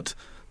hard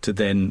to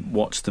then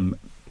watch them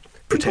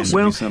pretend to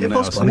Well, be someone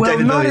else? impossible. I mean,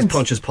 David not Bowie is in-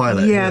 Pontius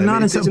Pilate. Yeah, you know,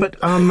 not it's- in, but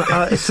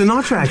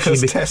Sinatra actually.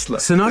 Because Tesla.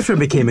 Sinatra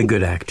became a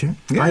good actor.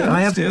 Yeah,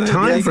 I have yeah,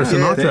 time yeah, for yeah,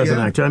 Sinatra as an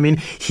yeah. actor. I mean,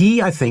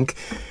 he, I think,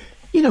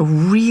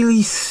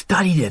 really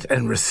studied it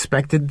and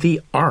respected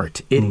the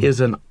art. It is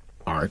an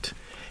art,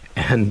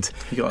 and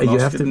He got an you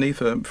Oscar, have to. didn't he,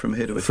 from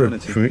Here to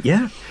Eternity?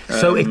 Yeah,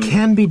 so it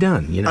can be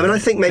done. I mean, I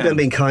think maybe I'm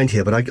being kind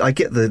here, but I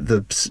get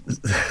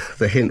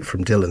the hint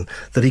from Dylan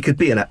that he could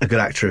be a good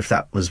actor if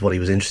that was what he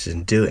was interested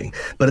in doing.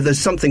 But there's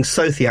something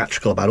so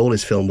theatrical about all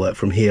his film work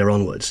from here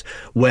onwards,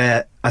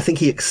 where I think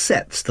he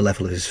accepts the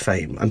level of his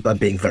fame. I'm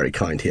being very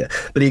kind here,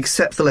 but he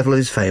accepts the level of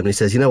his fame and he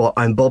says, you know what,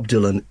 I'm Bob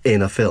Dylan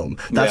in a film.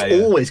 That's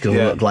always going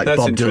to look like That's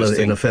Bob Dylan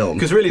interesting. in a film.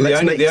 Because really,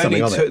 Let's make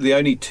something of it. the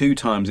only 2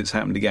 times it's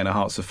happened again are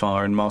Hearts of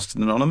Fire and Masked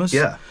Anonymous.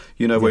 Yeah.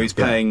 Where he's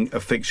playing a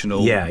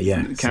fictional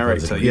character.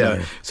 supposedly. You know?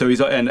 Yeah. So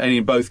he's and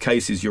in both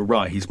cases, you're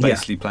right. He's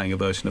basically playing a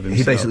version of himself.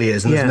 He basically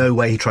is, and there's Yeah. no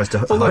way he tries to.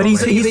 Although But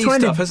he's TV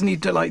trying to- stuff, hasn't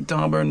he? Like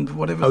Dharma and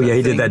whatever. Oh yeah,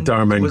 he thing did that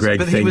Dharma and was, Greg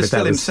but thing. he was but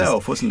still that was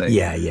himself, just, wasn't he?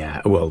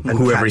 Yeah. Well, and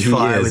whoever Catch he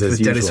Fire is, with as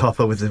Dennis usual.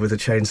 Hopper with a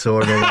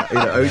chainsaw. And all that,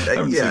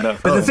 Haven't seen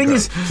that. But the thing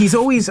is, he's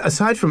always,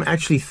 aside from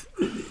actually,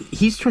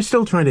 he's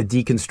still trying to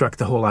deconstruct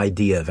the whole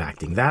idea of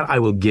acting. That I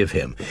will give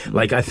him.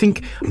 Like, I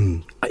think,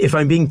 if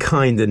I'm being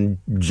kind and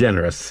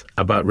generous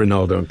about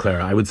Ronaldo and Clara,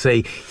 I would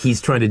say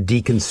he's trying to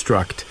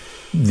deconstruct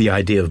the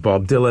idea of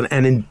Bob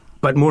Dylan,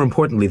 but more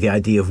importantly, the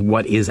idea of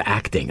what is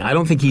acting. I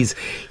don't think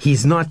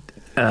he's not.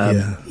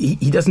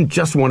 He doesn't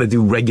just want to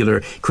do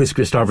regular Chris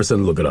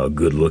Christopherson, look at how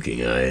good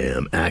looking I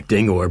am,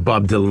 acting, or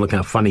Bob Dylan, look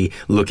how funny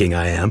looking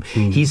I am.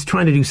 He's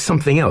trying to do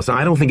something else.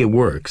 I don't think it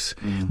works,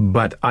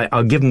 but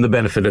I'll give him the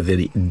benefit of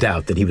the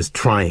doubt that he was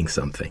trying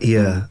something.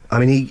 Yeah, I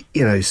mean,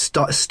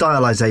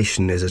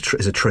 stylization is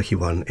a tricky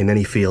one in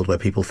any field where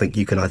people think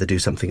you can either do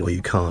something or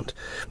you can't,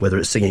 whether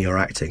it's singing or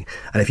acting.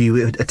 And if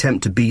you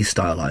attempt to be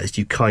stylized,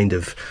 you kind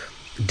of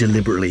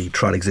deliberately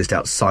try and exist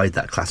outside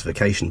that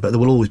classification, but there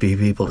will always be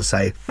people to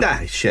say, nah,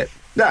 shit.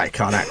 No, he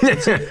can't act.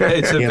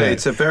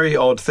 It's a very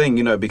odd thing,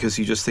 you know, because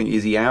you just think,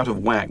 is he out of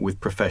whack with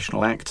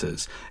professional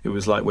actors? It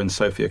was like when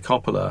Sofia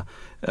Coppola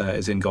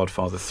is in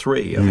Godfather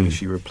 3. I think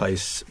she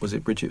replaced, was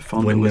it Bridget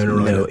Fonda? Winona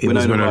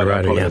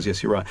Ryder. Apologies,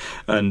 yes, you're right.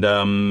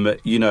 And,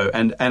 you know,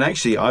 and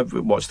actually I've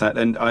watched that,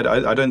 and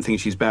I don't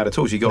think she's bad at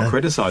all. She got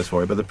criticised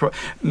for it, but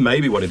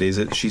maybe what it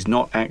is she's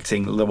not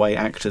acting the way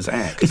actors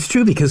act. It's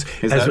true, because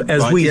she's not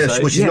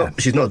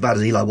as bad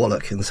as Eli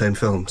Wallach in the same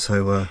film.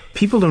 So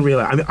people don't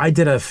realize. I mean, I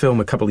did a film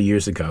a couple of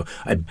years ago,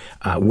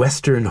 a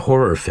Western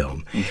horror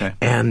film,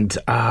 and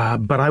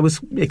but I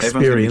was experienced.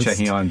 Everyone's going to be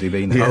checking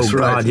IMDb now. Yes,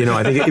 God, you know,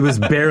 I think it was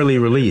barely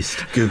released.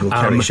 Google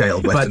Kerry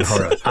Shale Western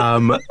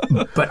horror.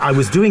 But I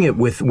was doing it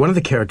with one of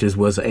the characters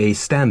was a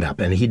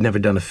stand-up, and he'd never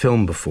done a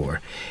film before,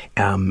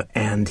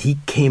 and he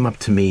came up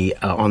to me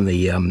on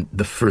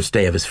the first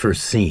day of his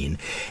first scene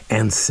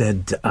and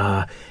said,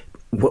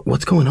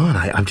 what's going on?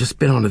 I've just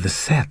been onto the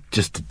set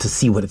just to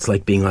see what it's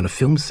like being on a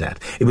film set.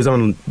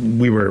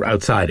 We were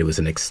outside, it was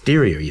an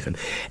exterior even.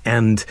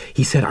 And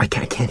he said, I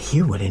can't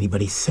hear what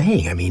anybody's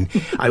saying. I mean,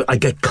 I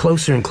get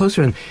closer and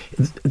closer and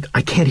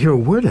I can't hear a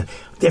word.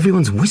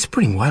 Everyone's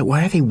whispering. Why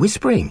are they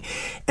whispering?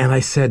 And I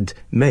said,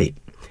 mate,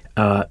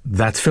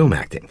 that's film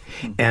acting.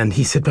 And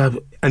he said,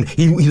 and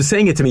he was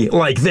saying it to me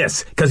like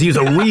this, because he was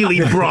a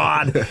really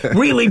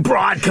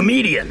broad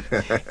comedian.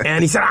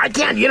 And he said, I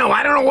can't,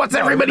 I don't know what's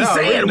everybody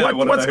saying.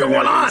 What's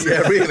going on?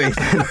 Yeah, really.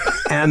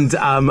 And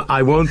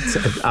I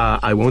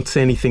won't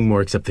say anything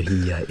more except that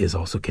he is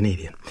also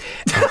Canadian.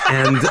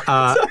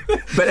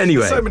 But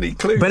anyway, so many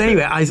clues. But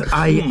anyway,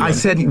 I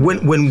said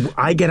when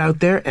I get out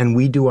there and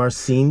we do our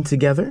scene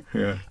together,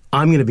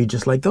 I'm going to be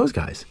just like those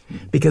guys,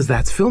 because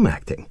that's film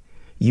acting.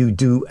 You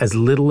do as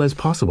little as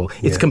possible.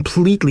 It's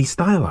completely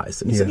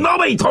stylized. And he said,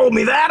 nobody told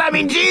me that. I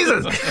mean,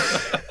 Jesus.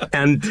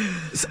 And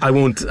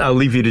I'll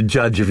leave you to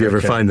judge if you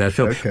ever find that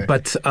film. Okay.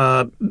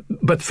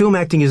 But film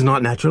acting is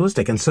not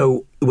naturalistic. And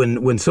so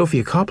when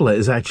Sofia Coppola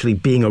is actually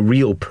being a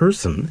real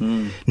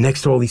person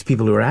next to all these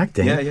people who are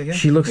acting,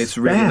 she looks It's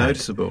really bad.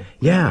 Noticeable.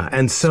 Yeah,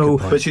 and so...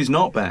 But she's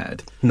not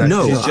bad.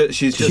 No,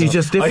 she's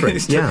just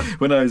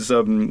different. When I was,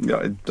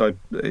 I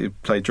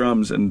played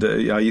drums, and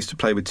I used to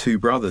play with two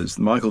brothers,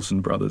 the Michelson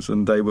brothers,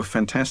 and they were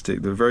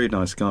fantastic. They were very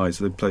nice guys.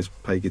 They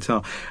play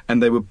guitar,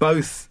 and they were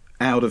both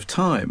out of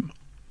time.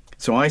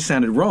 So I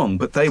sounded wrong,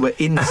 but they were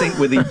in sync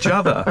with each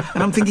other.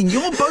 And I'm thinking,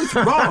 you're both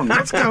wrong.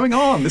 What's going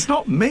on? It's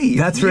not me.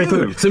 That's very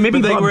clear. So maybe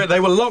they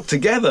were locked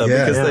together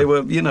because they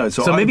were,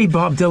 So maybe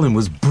Bob Dylan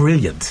was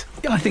brilliant.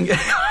 I think.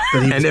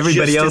 And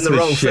everybody else in the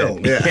was wrong shit.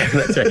 film. Yeah.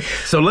 That's right.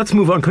 So let's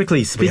move on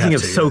quickly. Speaking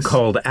of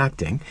so-called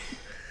acting,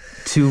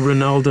 to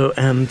Ronaldo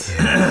and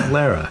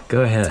Clara.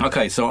 Go ahead.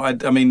 Okay, so I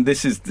mean,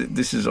 this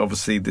is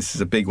obviously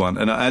a big one,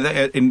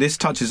 and this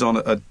touches on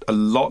a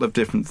lot of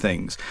different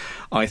things.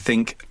 I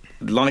think,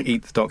 like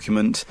Eat the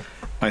Document,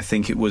 I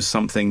think it was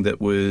something that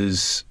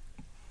was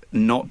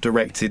not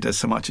directed as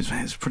so much as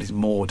it's pretty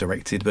more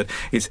directed, but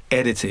it's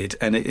edited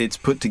and it's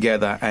put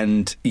together,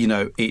 and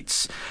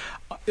it's.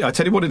 I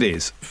tell you what it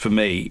is for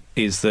me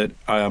is that.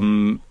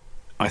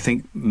 I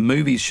think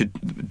movies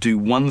should do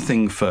one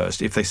thing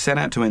first. If they set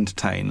out to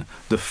entertain,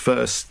 the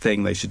first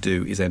thing they should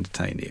do is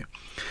entertain you.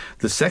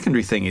 The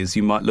secondary thing is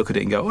you might look at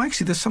it and go, oh,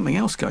 actually, there's something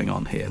else going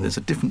on here. There's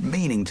a different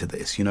meaning to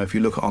this. If you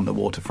look at On the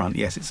Waterfront,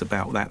 yes, it's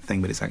about that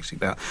thing, but it's actually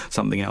about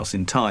something else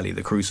entirely.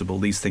 The Crucible,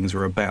 these things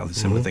are about the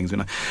similar things.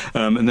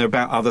 And they're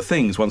about other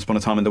things. Once Upon a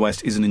Time in the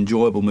West is an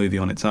enjoyable movie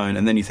on its own.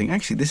 And then you think,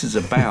 actually, this is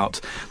about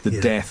the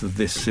death of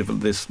this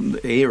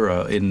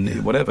era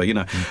in whatever,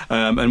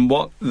 And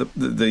what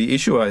the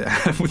issue I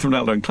have with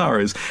Ronaldo and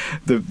Clara is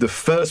the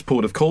first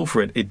port of call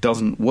for it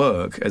doesn't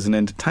work as an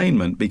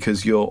entertainment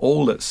because you're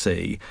all at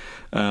sea.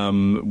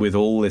 With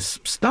all this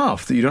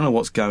stuff that you don't know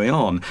what's going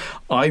on.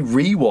 I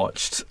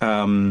rewatched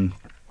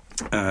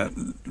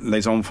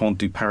Les Enfants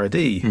du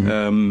Paradis,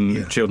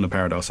 Children of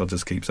Paradise, I'll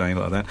just keep saying it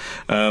like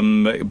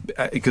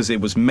that, because it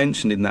was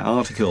mentioned in that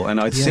article, and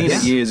I'd seen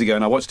it years ago,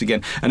 and I watched it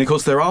again. And of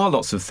course, there are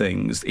lots of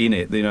things in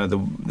it,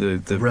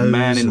 the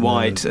man in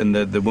white and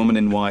the woman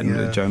in white,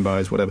 and Joan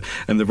Baez, whatever,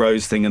 and the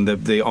rose thing, and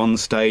the on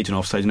stage and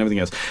off stage and everything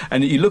else.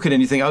 And you look at it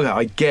and you think, okay,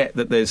 I get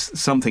that there's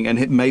something,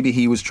 and maybe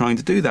he was trying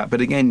to do that.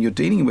 But again, you're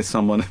dealing with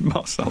someone,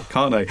 Marcel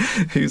Carné,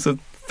 who's a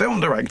film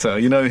director,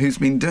 who's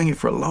been doing it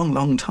for a long,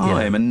 long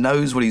time and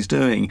knows what he's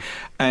doing.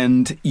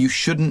 And you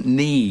shouldn't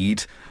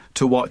need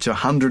to watch a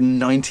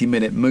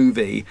 190-minute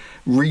movie,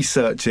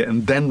 research it,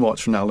 and then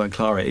watch Ronaldo and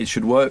Clara. It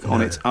should work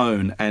on its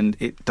own, and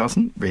it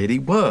doesn't really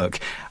work.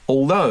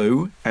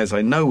 Although, as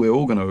I know we're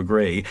all going to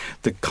agree,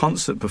 the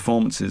concert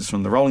performances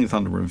from the Rolling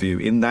Thunder Revue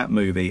in that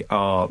movie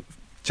are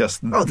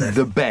just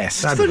the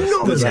best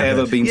that's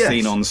ever been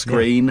seen on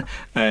screen,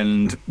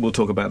 and we'll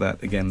talk about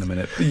that again in a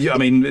minute. I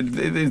mean,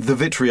 the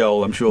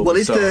vitriol, I'm sure. Well,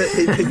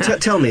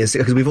 tell me,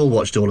 because we've all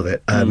watched all of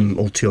it,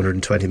 all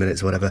 220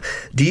 minutes or whatever.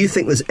 Do you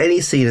think there's any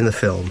scene in the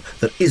film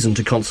that isn't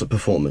a concert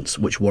performance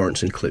which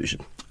warrants inclusion?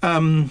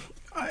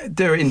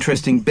 there are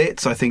interesting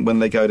bits. I think when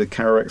they go to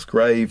Kerouac's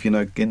grave,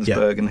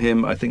 Ginsberg and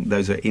him, I think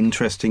those are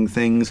interesting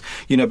things.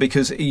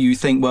 Because you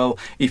think, well,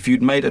 if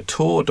you'd made a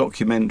tour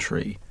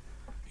documentary,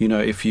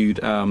 if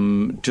you'd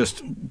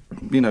just,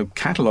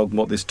 catalogue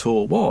what this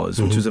tour was,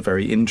 which was a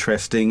very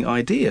interesting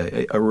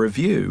idea, a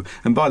review.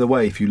 And by the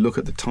way, if you look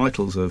at the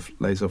titles of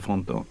Les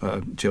Enfants,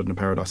 Children of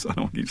Paradise, I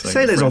don't want to keep saying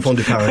Say Les Enfants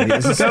de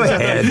Paradis. Go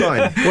ahead.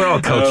 Fine. We're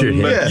all cultured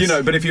here.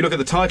 Yes. But if you look at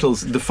the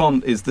titles, the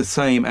font is the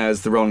same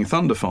as the Rolling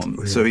Thunder font.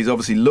 Really? So he's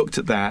obviously looked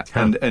at that,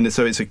 and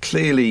so it's a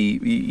clearly,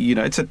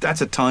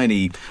 that's a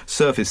tiny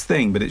surface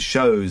thing, but it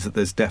shows that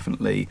there's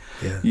definitely,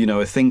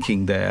 a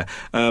thinking there.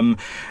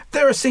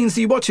 There are scenes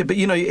that you watch it, but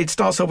it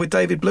starts off with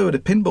David Blue at a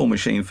pinball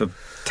machine for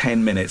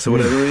 10 minutes or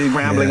whatever, really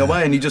rambling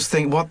away, and you just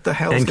think, what the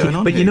hell's going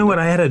on? But here? you know what?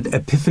 I had an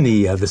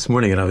epiphany this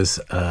morning, and I was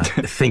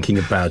thinking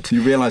about.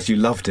 You realised you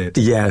loved it.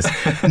 Yes.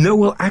 No,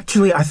 well,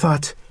 actually, I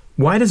thought,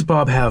 why does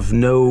Bob have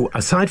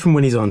aside from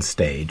when he's on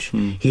stage,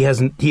 he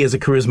has a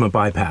charisma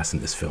bypass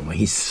in this film.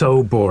 He's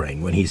so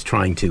boring when he's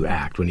trying to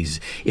act, when he's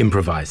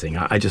improvising.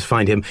 I just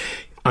find him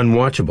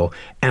unwatchable.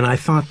 And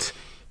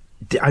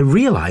I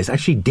realized,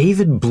 actually,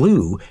 David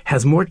Blue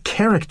has more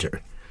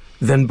character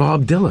than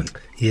Bob Dylan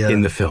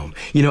in the film.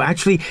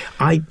 Actually,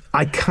 I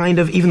kind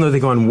of, even though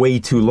they've gone way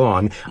too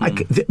long,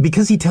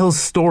 because he tells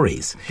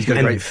stories. He's got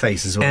a great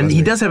face as well. And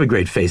he does have a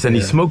great face, and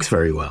he smokes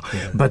very well.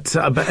 Yeah. But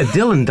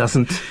Dylan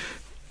doesn't.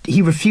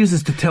 He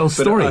refuses to tell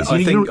stories.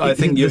 I think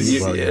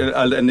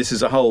and this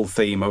is a whole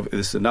theme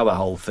this is another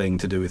whole thing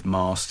to do with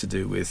mass, to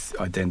do with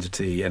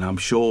identity, and I'm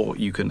sure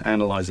you can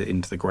analyse it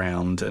into the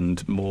ground,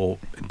 and more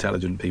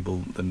intelligent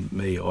people than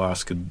me or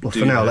us could. Well, do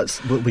for now, that.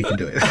 we can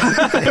do it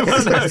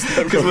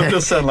because we'll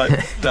just sound like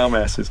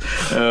dumbasses.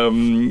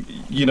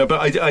 But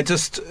I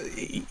just,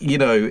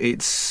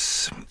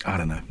 it's, I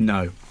don't know.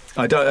 No.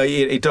 I don't.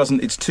 It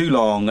doesn't. It's too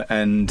long,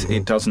 and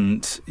it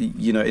doesn't.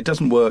 It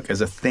doesn't work as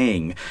a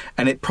thing,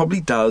 and it probably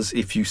does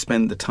if you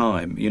spend the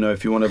time.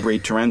 If you want to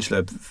read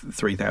Tarantula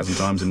 3,000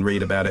 times and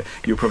read about it,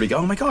 you'll probably go,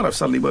 "Oh my God, I've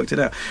suddenly worked it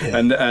out." Yeah.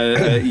 And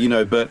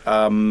but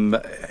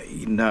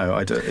no,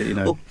 I don't.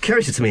 Well,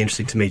 Kerry said something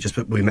interesting to me just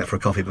we met for a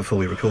coffee before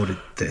we recorded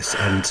this,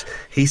 and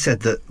he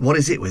said that what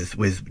is it with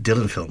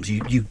Dylan films?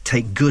 You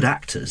take good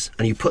actors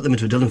and you put them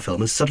into a Dylan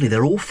film, and suddenly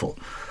they're awful.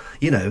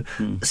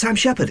 Sam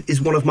Shepard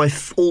is one of my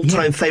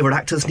all-time favourite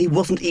actors, and he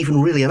wasn't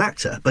even really an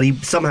actor, but he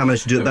somehow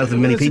managed to do it better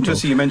than many people. It's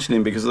interesting you mention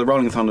him because the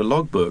Rolling Thunder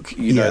logbook,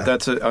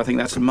 I think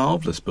that's a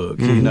marvellous book.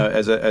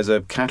 As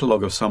a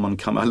catalogue of someone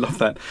I love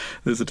that.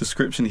 There's a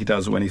description he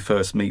does when he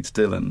first meets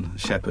Dylan,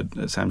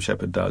 Sam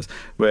Shepard does,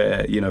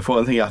 where for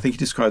one thing, I think he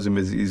describes him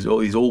as he's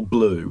all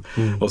blue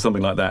or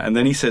something like that, and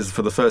then he says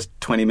for the first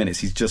 20 minutes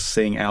he's just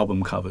seeing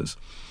album covers.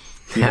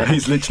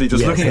 He's literally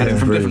just looking at it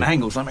from different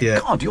angles. I'm like,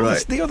 God, you're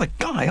the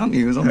guy, aren't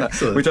you? On that,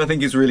 which I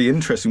think is really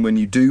interesting when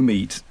you do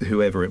meet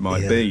whoever it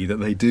might be,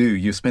 that they do.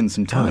 You spend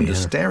some time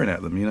just staring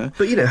at them,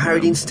 But, Harry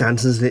Dean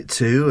Stanton's in it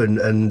too,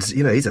 and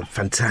he's a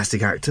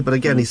fantastic actor, but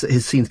again,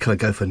 his scenes kind of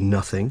go for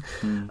nothing.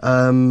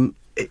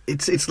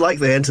 It's like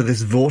they enter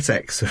this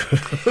vortex.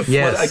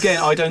 Yes. Well, again,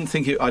 I don't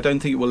think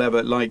it will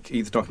ever, like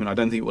Edith document. I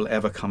don't think it will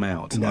ever come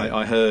out. No.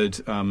 I heard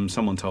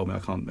someone told me, I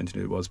can't mention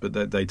who it was,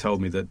 but they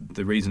told me that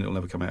the reason it will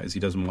never come out is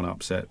he doesn't want to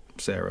upset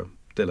Sarah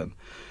Dillon.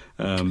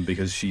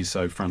 Because she's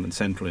so front and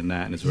central in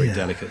that, and it's a very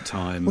delicate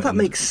time. Well, that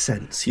makes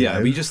sense.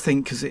 But you just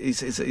think because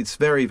it's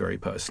very, very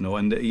personal,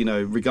 and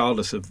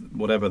regardless of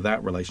whatever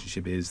that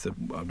relationship is, that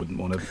I wouldn't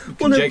want to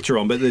conjecture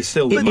on, but there's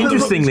still.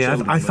 Interestingly,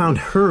 I found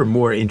her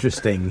more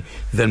interesting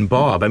than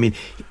Bob. I mean,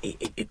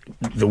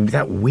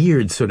 that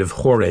weird sort of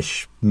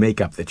whorish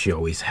makeup that she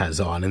always has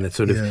on, and that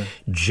sort of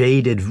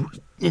jaded,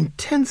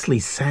 intensely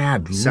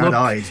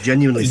sad-eyed,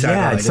 genuinely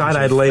sad-eyed. Yeah,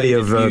 sad-eyed lady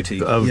of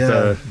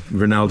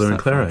Ronaldo and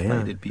Clara.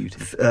 Faded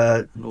beauty.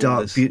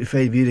 Dark beauty,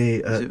 faded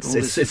beauty.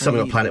 It's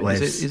something on Planet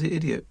Waves. Is it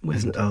Idiot? I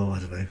don't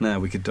know. No,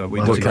 we could get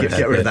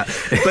rid of that.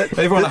 But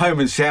everyone at home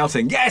is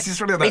shouting, "Yes, it's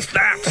really that." It's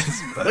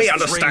that. We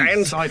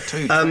understand. Side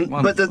 2,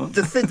 but the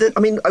thing, I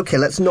mean, okay,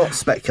 let's not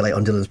speculate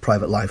on Dylan's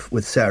private life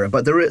with Sarah,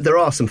 but there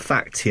are some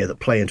facts here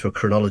that play into a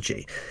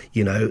chronology.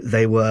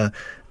 They were.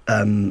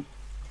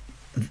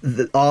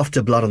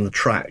 After Blood on the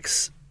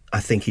Tracks, I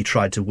think he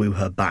tried to woo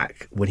her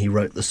back when he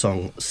wrote the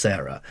song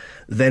Sarah.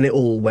 Then it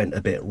all went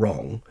a bit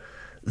wrong.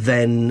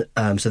 Then,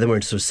 so then we're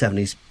into sort of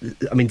 70s.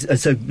 I mean,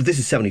 so this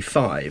is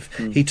 75.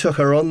 He took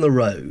her on the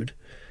road.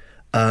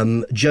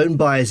 Joan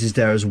Baez is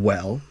there as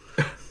well,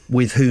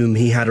 with whom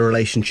he had a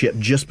relationship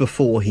just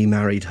before he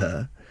married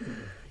her.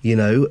 It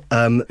all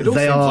seems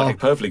like a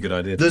perfectly good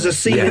idea. There's a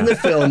scene in the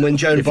film when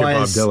Joan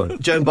Baez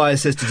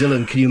says to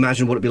Dylan, "Can you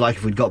imagine what it'd be like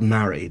if we'd got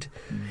married?"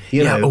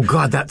 Oh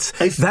God, that's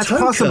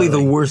possibly the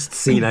worst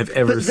scene I've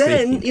ever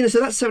seen. But then, so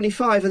that's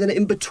 75, and then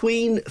in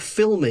between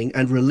filming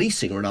and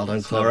releasing Ronaldo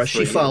and Clara,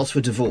 she files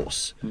for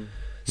divorce.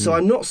 So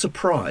I'm not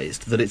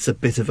surprised that it's a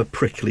bit of a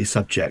prickly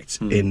subject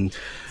in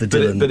the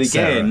Dylan. But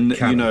again,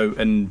 Sarah canon.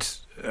 and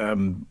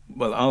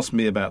Well, ask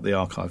me about the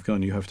archive. Go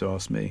on, you have to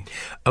ask me.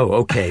 Oh,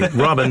 okay.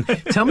 Robin,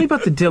 tell me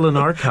about the Dylan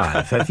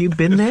Archive. Have you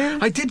been there?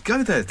 I did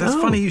go there. That's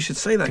funny you should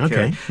say that, Okay.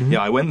 Kerry. Mm-hmm.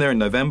 Yeah, I went there in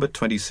November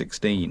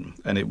 2016,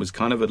 and it was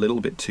kind of a little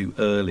bit too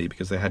early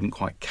because they hadn't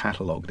quite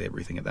catalogued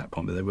everything at that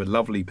point, but they were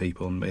lovely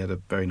people, and we had a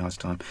very nice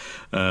time.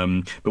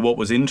 But what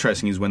was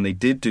interesting is when they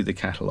did do the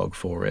catalogue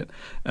for it,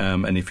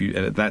 and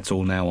that's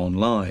all now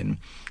online,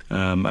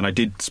 and I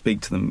did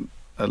speak to them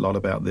a lot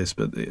about this,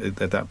 but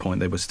at that point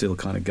they were still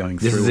kind of going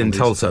through. This is in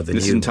Tulsa.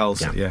 This is in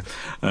Tulsa, yeah.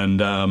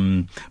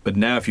 And but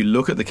now, if you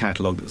look at the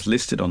catalogue that's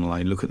listed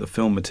online, look at the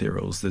film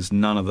materials. There's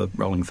none of the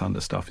Rolling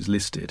Thunder stuff is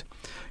listed,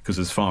 because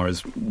as far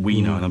as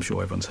we know, and I'm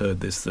sure everyone's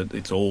heard this, that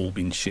it's all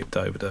been shipped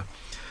over to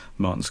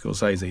Martin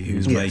Scorsese,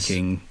 who's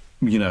making,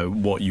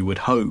 what you would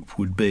hope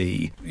would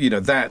be,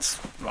 that's,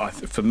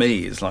 for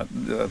me, is like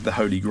the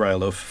holy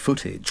grail of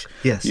footage.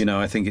 Yes.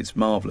 I think it's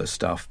marvellous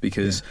stuff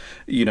because,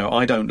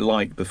 I don't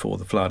like Before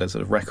the Flood as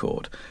a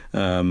record,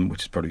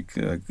 which is probably...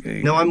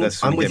 No, I'm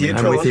with you.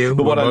 I'm with you.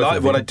 But what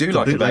I do The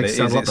like about bootlegs it is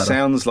sound a lot it better.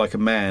 sounds like a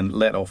man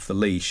let off the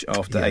leash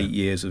after 8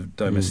 years of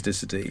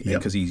domesticity, Yep.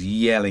 because he's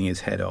yelling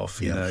his head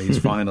off, Yeah. he's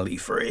finally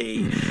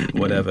free,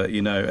 whatever,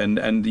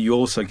 and you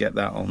also get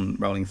that on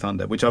Rolling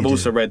Thunder, which I've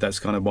also read that's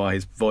kind of why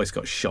his voice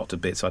got shot to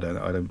bits. I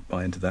don't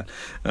buy into that.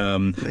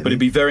 But it'd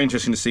be very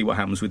interesting to see what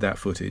happens with that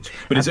footage.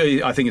 But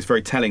I think it's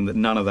very telling that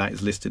none of that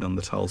is listed on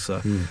the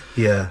Tulsa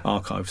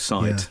archive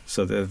site, Yeah.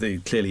 so they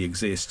clearly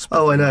exists.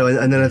 Oh, I know,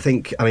 and then I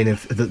think,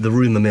 if the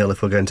rumour mill,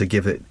 if we're going to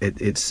give it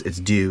its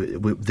due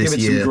this Give it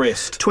year, some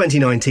grist.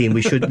 2019,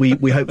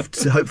 we hope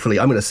to, hopefully,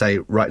 I'm going to say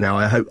right now,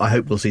 I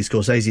hope we'll see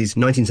Scorsese's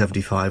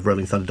 1975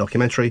 Rolling Thunder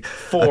documentary,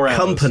 4 hours.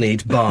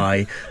 accompanied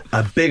by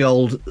a big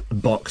old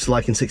box,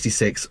 like in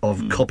 '66,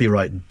 of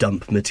copyright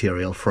dump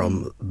material from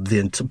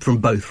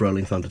both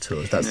Rolling Thunder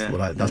tours.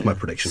 That's my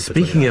prediction. For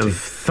Speaking 2019. of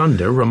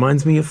thunder,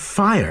 reminds me of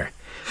fire.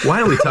 Why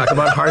don't we talk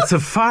about Hearts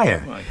of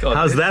Fire? My God,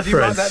 How's did that you for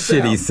a write that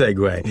shitty down?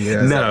 segue?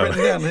 Yeah. Is that No,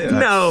 written down here?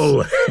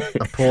 no.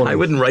 appalling. I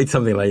wouldn't write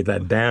something like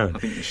that down. I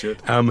think you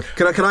should. Can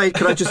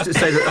I just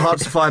say that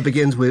Hearts of Fire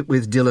begins with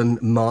Dylan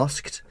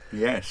masked.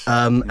 Yes.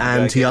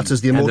 And he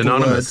utters the And immortal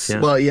anonymous, words. yeah.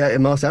 Well, yeah,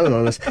 masked and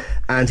anonymous.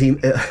 And he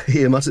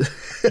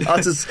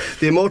utters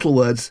the immortal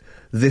words,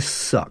 "This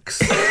sucks."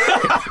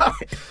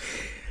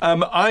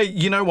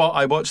 You know what?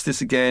 I watched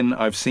this again.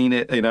 I've seen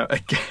it.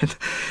 Again,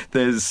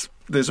 there's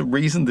a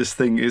reason this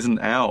thing isn't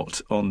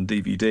out on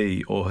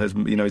DVD or has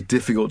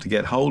difficult to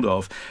get hold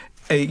of.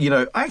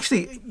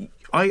 Actually,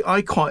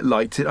 I quite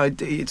liked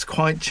it. It's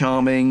quite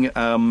charming.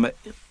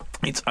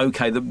 It's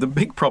okay. The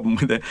big problem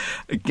with it,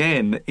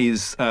 again,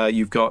 is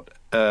you've got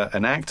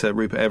an actor,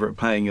 Rupert Everett,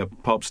 playing a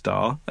pop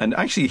star, and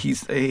actually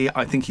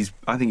I think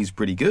he's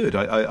pretty good.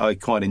 I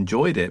quite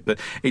enjoyed it, but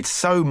it's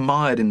so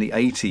mired in the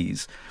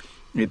 80s.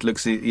 It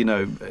looks,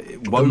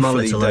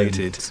 woefully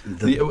dated. Just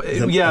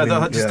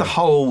the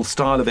whole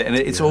style of it, and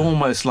it's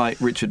almost like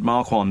Richard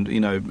Marquand,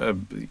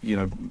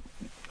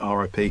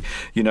 R.I.P.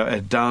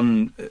 Had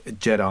done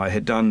Jedi,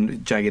 had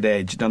done Jagged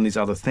Edge, done these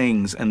other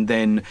things,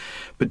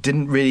 but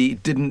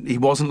he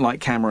wasn't like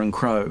Cameron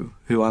Crowe,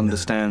 who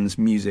understands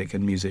music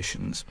and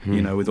musicians.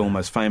 With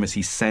Almost Famous,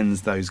 he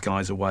sends those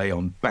guys away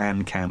on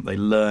band camp. They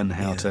learn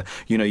how to.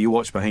 You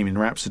watch Bohemian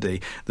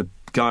Rhapsody. The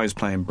guy who's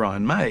playing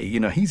Brian May, he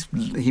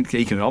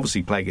can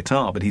obviously play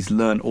guitar, but he's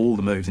learned all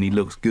the moves and he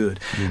looks good.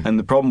 And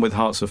the problem with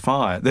Hearts of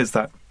Fire, there's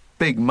that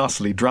big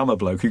muscly drummer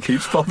bloke who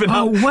keeps popping up.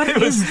 Oh,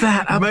 what is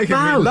that making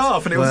me about?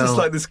 laugh, and it was just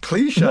like this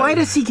cliche. Why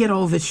does he get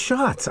all the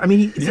shots? I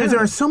mean, there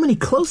are so many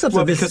close-ups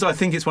Well, of this. because I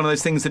think it's one of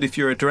those things that if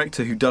you're a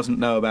director who doesn't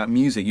know about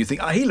music, you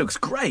think, he looks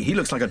great. He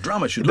looks like a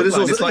drummer should look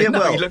like. It's like,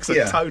 he looks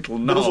a total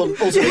knob.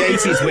 But also the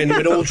 80s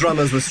when all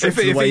drummers were stripped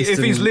to the waist. If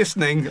he's and-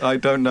 listening, I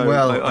don't know.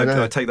 Well, I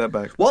know. I take that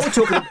back. While we're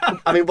talking,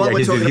 while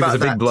we're talking he was about a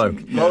big that,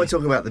 bloke. while we're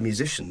talking about the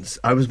musicians,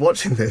 I was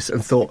watching this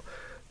and thought,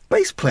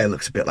 bass player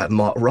looks a bit like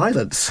Mark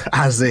Rylance,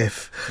 as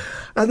if.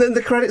 And then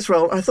the credits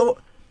roll. I thought,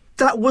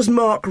 that was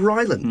Mark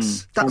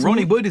Rylance. That's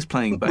Ronnie Wood is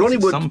playing bass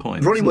at some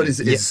point. Ronnie Wood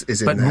isn't is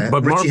in but, there.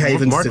 But Richie Mark,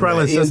 Havens Mark is in there.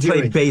 Rylance Ian does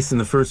play Dury. bass in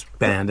the first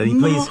band, and he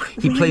Mark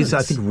plays I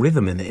Rylance. think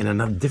rhythm in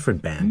another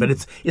different band. But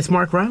it's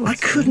Mark Rylance. I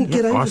couldn't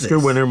get over Oscar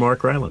this. winner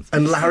Mark Rylance.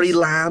 And Larry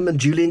Lamb and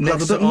Julian Glover.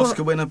 Next to but Mark-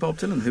 Oscar winner Bob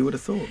Dylan. Who would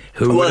have thought?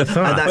 Who would have and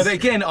thought? that's- But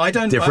again, I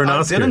don't. Different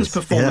Oscars. Dylan's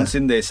performance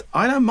Yeah. in this,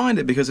 I don't mind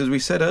it because, as we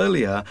said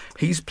earlier,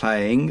 he's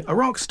playing a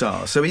rock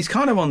star, so he's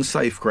kind of on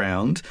safe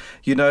ground.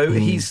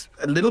 He's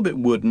a little bit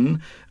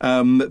wooden,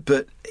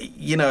 but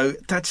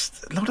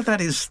that's a lot of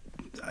that is.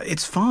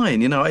 It's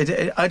fine,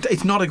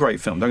 it's not a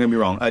great film. Don't get me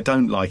wrong. I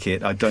don't like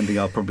it. I don't think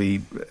I'll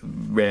probably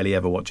rarely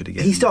ever watch it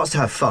again. He starts to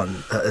have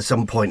fun at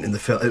some point in the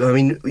film. I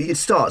mean, it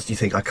starts. You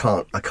think I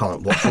can't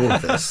watch all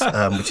of this,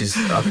 which is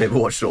I've never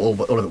watched it all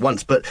of it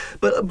once. But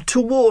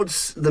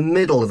towards the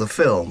middle of the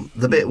film,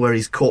 the bit where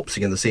he's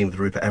corpsing in the scene with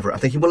Rupert Everett, I'm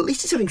thinking, well, at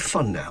least he's having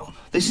fun now.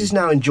 This is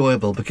now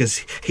enjoyable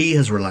because he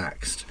has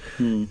relaxed,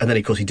 and then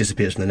of course he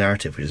disappears from the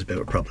narrative, which is a bit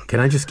of a problem. Can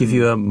I just give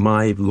you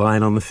my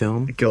line on the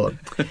film? Go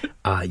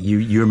on.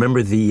 You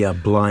remember the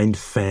blind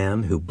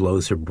fan who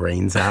blows her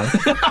brains out?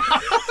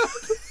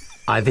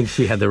 I think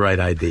she had the right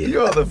idea.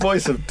 You are the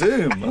voice of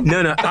doom.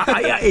 No.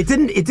 It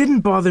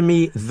didn't bother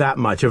me that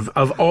much. Of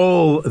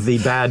all the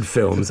bad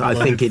films, I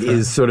think it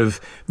is sort of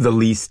the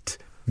least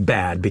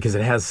bad because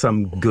it has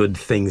some good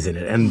things in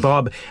it. And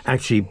Bob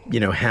actually,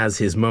 has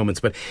his moments,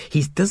 but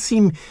he does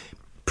seem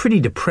pretty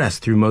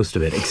depressed through most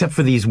of it, except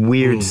for these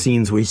weird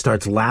scenes where he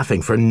starts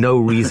laughing for no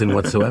reason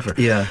whatsoever.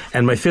 Yeah.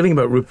 And my feeling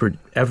about Rupert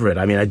Everett,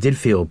 I mean, I did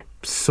feel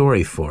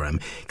sorry for him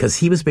because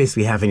he was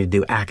basically having to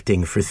do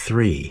acting for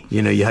 3.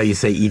 How you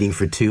say eating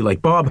for 2.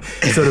 Like Bob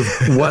sort of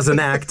wasn't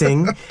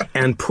acting,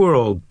 and poor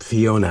old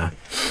Fiona,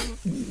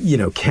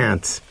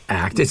 can't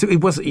act.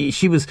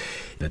 She was.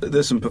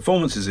 There's some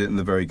performances in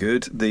there very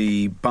good.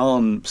 The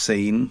barn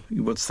scene,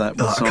 what's that?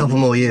 A Couple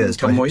More Years. A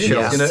Couple More Years.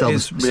 Yeah.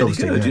 It's really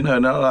good. Yeah.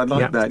 No, I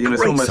like that. It's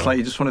Great almost song. like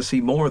you just want to see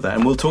more of that.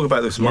 And we'll talk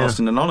about this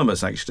Marston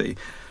Anonymous, actually.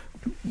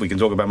 We can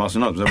talk about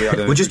Marston Anonymous.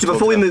 Well, just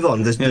before we move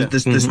on, there's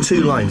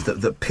 2 lines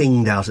that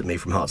pinged out at me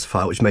from Hearts of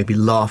Fire, which made me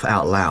laugh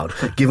out loud,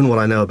 given what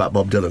I know about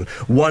Bob Dylan.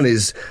 One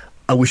is,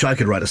 I wish I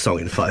could write a song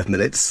in 5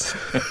 minutes,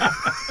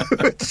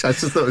 which I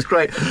just thought was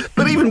great.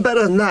 But even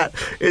better than that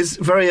is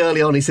very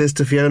early on he says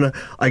to Fiona,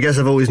 I guess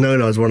I've always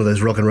known I was one of those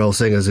rock and roll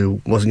singers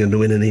who wasn't going to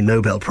win any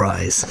Nobel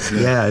Prize.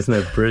 Yeah, isn't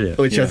that brilliant?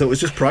 Which I thought was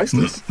just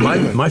priceless.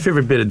 My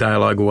favourite bit of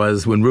dialogue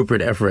was when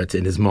Rupert Everett,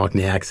 in his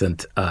Mockney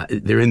accent,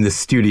 they're in the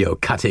studio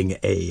cutting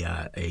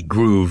a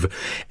groove,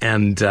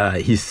 and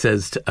he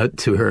says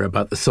to her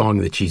about the song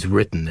that she's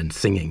written and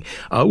singing.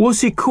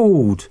 What's it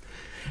called?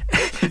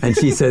 And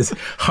she says,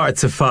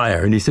 Hearts of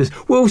Fire. And he says,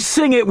 well,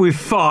 sing it with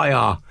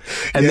fire.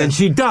 And then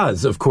she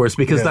does, of course,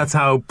 because that's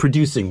how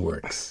producing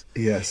works.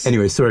 Yes.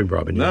 Anyway, sorry,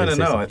 Robin. No.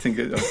 I think.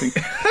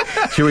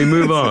 Should we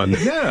move on?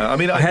 Yeah, I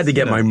mean, I had to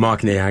get my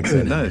Mockney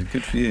accent. No,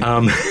 good for you.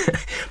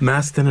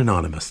 Masked and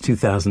Anonymous,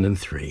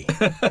 2003.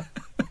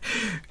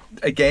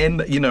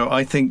 Again,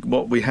 I think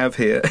what we have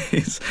here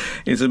is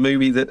a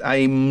movie that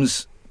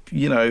aims,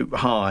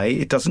 high.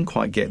 It doesn't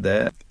quite get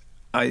there.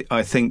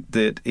 I think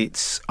that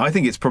it's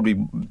probably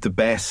the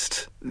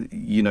best,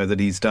 that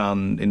he's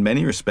done in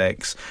many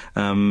respects.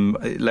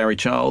 Larry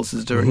Charles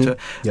is director,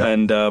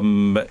 and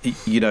but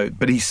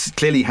he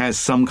clearly has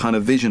some kind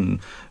of vision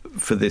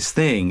for this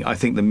thing. I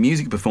think the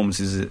music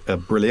performances are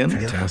brilliant.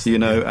 Fantastic.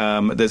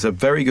 There's a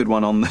very good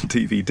one on the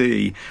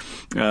DVD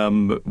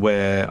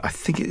where I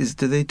think it is.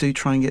 Do they do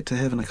Try and Get to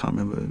Heaven? I can't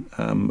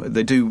remember.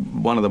 They do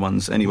one of the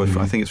ones anyway.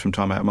 I think it's from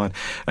Time Out of Mind.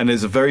 And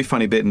there's a very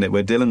funny bit in it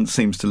where Dylan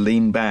seems to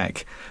lean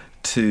back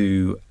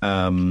to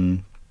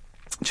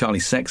Charlie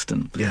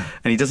Sexton,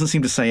 and he doesn't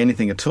seem to say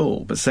anything at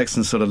all, but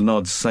Sexton sort of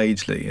nods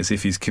sagely as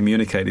if he's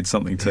communicated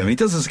something to him. He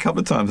does this a couple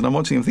of times, and I'm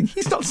watching him thinking,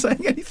 he's not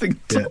saying anything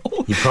at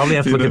all. You probably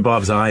have to look at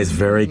Bob's eyes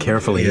very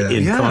carefully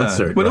in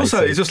concert. But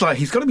also, it's just like,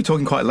 he's got to be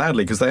talking quite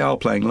loudly because they are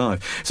playing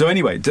live. So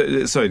anyway,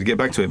 sorry to get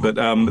back to it, but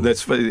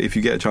that's, if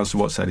you get a chance to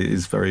watch that, it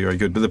is very, very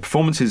good. But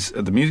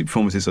the music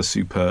performances are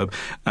superb.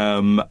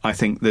 I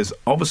think there's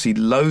obviously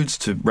loads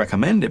to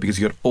recommend it because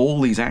you've got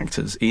all these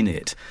actors in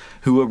it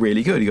who are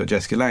really good. You've got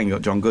Jessica Lange, you've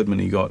got John Goodman,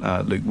 you've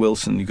got Luke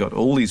Wilson, you've got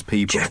all these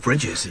people. Jeff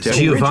Bridges.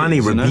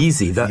 Giovanni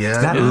Ribisi.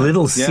 That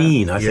little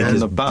scene, I think, is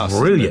the bus,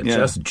 brilliant.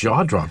 Just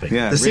jaw-dropping.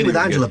 Yeah, the scene really, with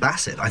really Angela good.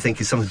 Bassett, I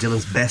think, is some of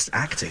Dylan's best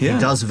acting. Yeah. He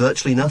does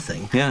virtually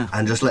nothing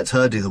and just lets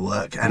her do the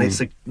work, and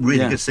it's a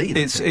really good scene.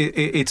 It's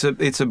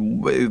a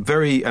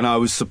very, and I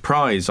was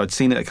surprised. I'd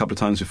seen it a couple of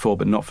times before,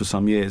 but not for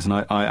some years, and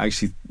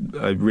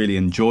I really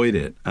enjoyed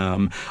it.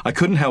 I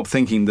couldn't help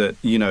thinking that,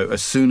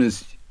 as soon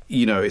as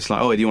it's like,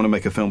 oh, do you want to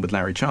make a film with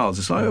Larry Charles?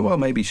 It's like, oh, well,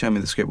 maybe show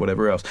me the script,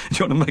 whatever else. Do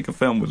you want to make a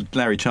film with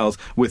Larry Charles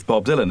with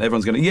Bob Dylan?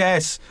 Everyone's going to,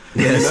 yes.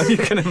 You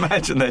can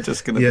imagine they're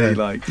just going to be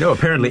like... No,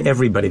 apparently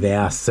everybody they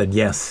asked said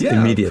yes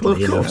immediately. Well,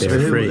 of course. If they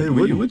were free.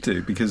 You would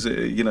do, because,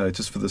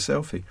 just for the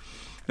selfie.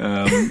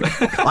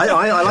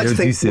 I like to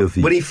think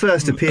when he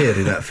first appeared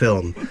in that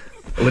film,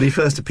 when he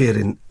first appeared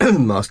in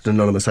Masked and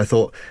Anonymous, I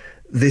thought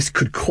this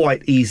could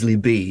quite easily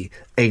be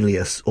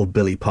Alias or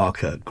Billy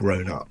Parker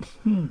grown up.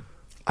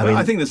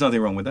 I think there's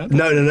nothing wrong with that.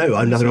 No,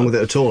 I'm nothing wrong with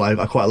it at all.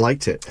 I quite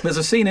liked it. There's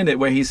a scene in it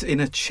where he's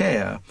in a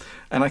chair,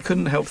 and I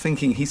couldn't help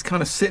thinking he's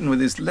kind of sitting with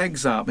his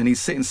legs up, and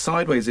he's sitting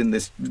sideways in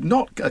this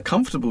not a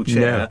comfortable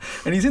chair,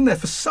 and he's in there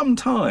for some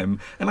time,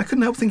 and I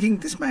couldn't help thinking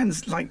this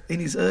man's like in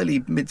his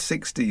early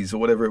mid-60s or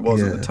whatever it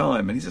was at the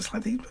time, and he's just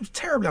like, he was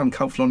terribly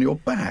uncomfortable on your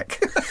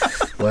back.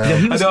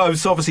 Well, I know I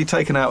was obviously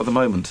taken out of the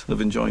moment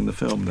of enjoying the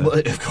film there. well,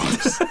 of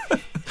course.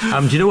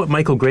 Do you know what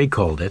Michael Gray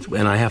called it?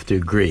 And I have to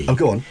agree. Oh,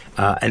 go on.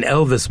 An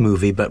Elvis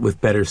movie, but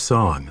with better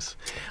songs.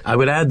 I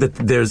would add that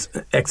there's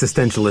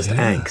existentialist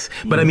angst.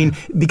 But I mean,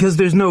 because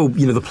there's no,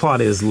 the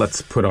plot is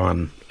let's put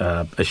on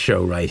a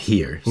show right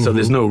here. So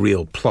there's no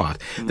real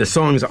plot. The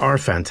songs are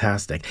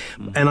fantastic.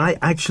 And I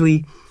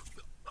actually...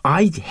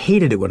 I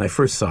hated it when I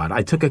first saw it.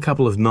 I took a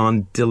couple of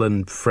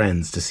non-Dylan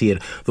friends to see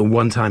it. The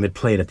one time it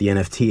played at the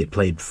NFT, it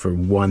played for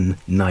one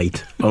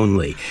night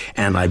only.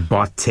 And I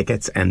bought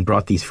tickets and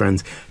brought these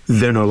friends.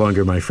 They're no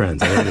longer my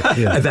friends.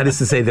 That is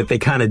to say that they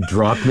kind of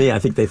dropped me. I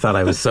think they thought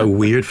I was so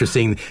weird for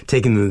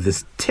taking them to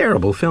this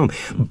terrible film.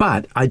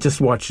 But I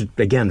just watched it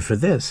again for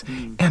this,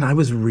 and I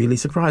was really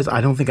surprised.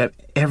 I don't think I've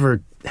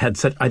ever had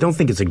such... I don't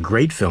think it's a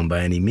great film by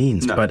any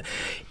means, but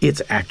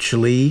it's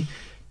actually...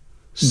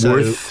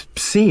 worth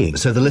seeing.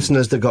 So the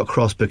listeners that got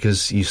cross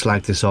because you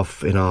slagged this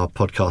off in our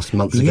podcast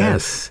months ago.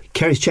 Yes.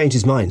 Kerry's changed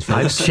his mind.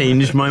 I've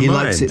changed my mind. He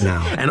likes it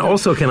now. And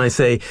also, can I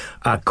say,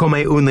 Come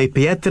una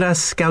pietra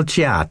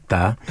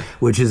scalciata,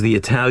 which is the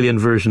Italian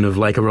version of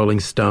Like a Rolling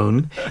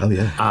Stone. Oh,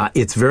 yeah.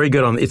 It's very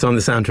good. It's on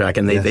the soundtrack,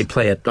 and they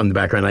play it on the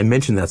background. I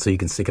mentioned that so you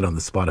can stick it on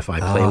the Spotify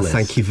playlist.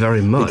 Thank you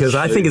very much. Because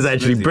I think it's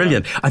actually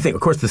brilliant. I think,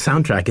 of course, the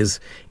soundtrack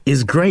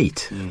is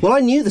great. Well,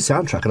 I knew the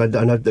soundtrack,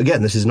 and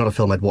again, this is not a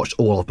film I'd watched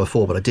all of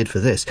before, but I did for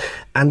this.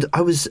 And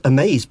I was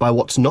amazed by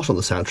what's not on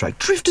the soundtrack.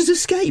 Drifter's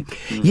Escape.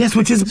 Yes,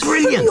 which is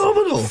brilliant.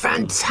 Phenomenal.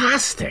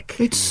 Fantastic.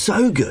 It's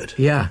so good.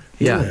 Yeah.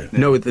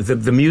 No,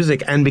 the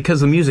music, and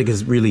because the music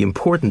is really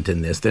important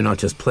in this, they're not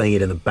just playing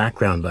it in the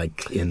background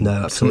like in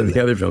some of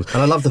the other films.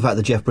 And I love the fact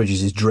that Jeff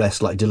Bridges is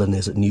dressed like Dylan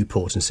is at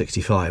Newport in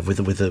 '65,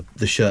 with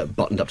the shirt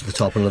buttoned up to the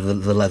top and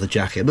the leather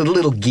jacket.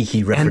 Little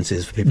geeky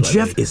references for people.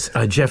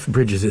 Jeff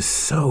Bridges is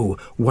so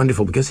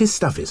wonderful because his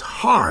stuff is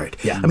hard.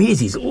 Yeah. I mean, he has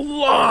these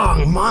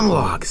long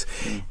monologues,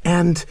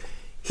 and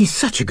he's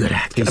such a good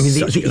actor.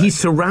 He's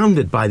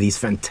surrounded by these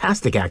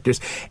fantastic actors,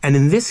 and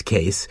in this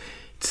case,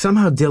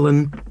 somehow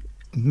Dylan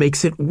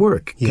makes it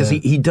work because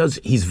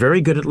he's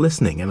very good at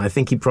listening, and I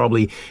think he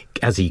probably,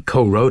 as he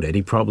co-wrote it,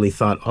 he probably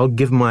thought, I'll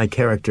give my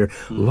character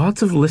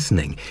lots of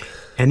listening.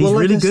 And he's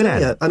really good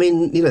at it. I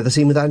mean, the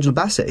scene with Angela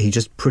Bassett, he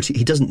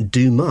doesn't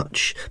do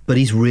much, but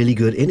he's really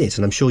good in it.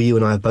 And I'm sure you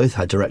and I have both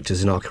had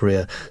directors in our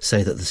career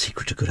say that the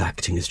secret to good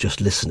acting is just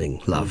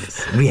listening,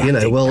 love.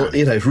 Reacting.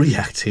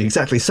 Reacting,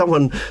 exactly.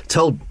 Someone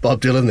told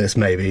Bob Dylan this,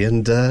 maybe,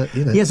 and,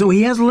 Yeah, so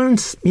he has learned,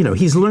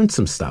 he's learned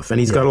some stuff, and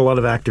he's got a lot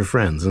of actor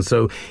friends. And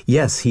so,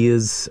 yes, he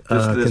is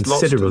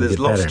considerably There's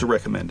lots better. to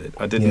recommend it.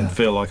 I didn't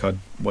feel like I'd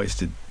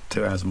wasted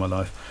 2 hours of my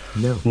life.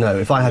 No,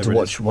 if I had to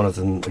watch one of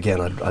them again,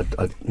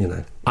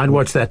 I'd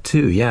watch that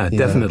too,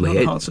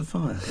 definitely. Hearts of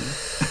Fire.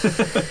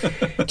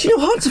 Do you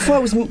know, Hearts of Fire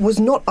was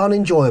not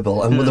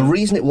unenjoyable, and the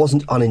reason it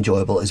wasn't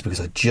unenjoyable is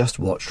because I just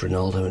watched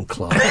Ronaldo and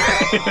Clark.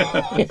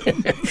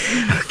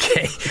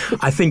 Okay,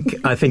 I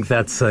think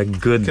that's a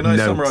good Can I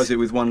note. summarise it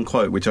with one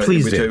quote, which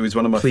was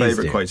one of my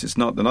favourite quotes? It's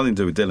nothing to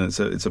do with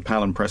Dylan. It's a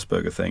Pal and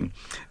Pressburger thing,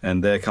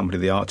 and their company,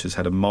 the Archers,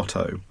 had a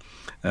motto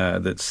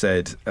that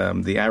said,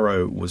 "The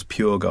arrow was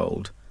pure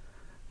gold,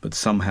 but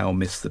somehow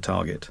missed the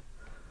target.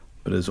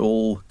 But as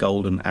all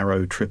golden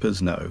arrow trippers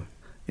know,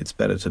 it's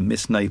better to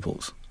miss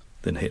Naples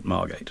than hit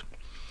Margate."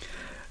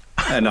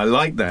 And I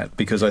like that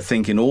because I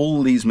think in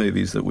all these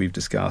movies that we've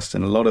discussed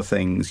and a lot of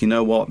things, you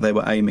know what, they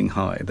were aiming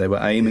high. They were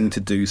aiming to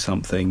do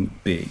something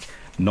big.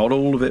 Not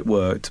all of it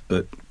worked,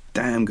 but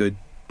damn good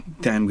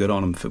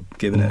on them for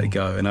giving it a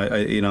go. And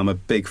I'm a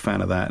big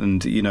fan of that.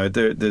 And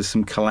there's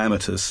some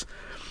calamitous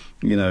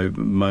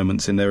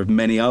moments in there, of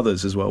many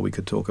others as well we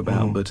could talk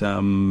about. But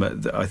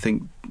I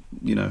think,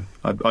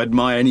 I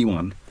admire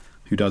anyone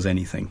who does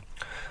anything.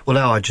 Well,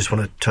 now I just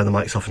want to turn the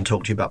mics off and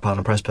talk to you about Pal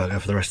and Pressburger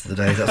for the rest of the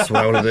day. That's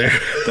what I want to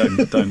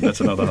do. Don't.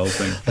 That's another whole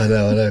thing. I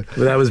know.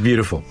 Well, that was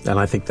beautiful, and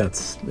I think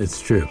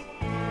it's true.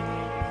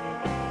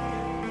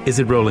 Is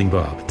It Rolling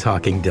Bob,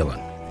 Talking Dylan,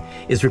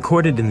 is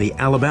recorded in the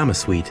Alabama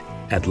Suite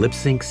at Lip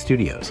Sync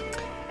Studios.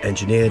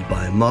 Engineered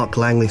by Mark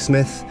Langley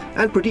Smith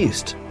and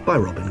produced by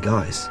Robin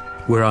Guys.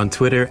 We're on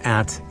Twitter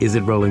at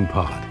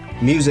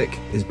IsItRollingPod. Music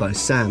is by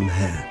Sam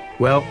Hare.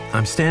 Well,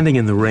 I'm standing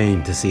in the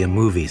rain to see a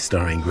movie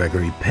starring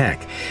Gregory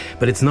Peck,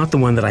 but it's not the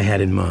one that I had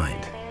in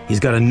mind. He's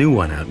got a new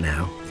one out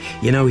now.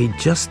 He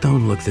just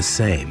don't look the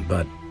same,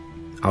 but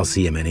I'll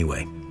see him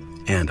anyway,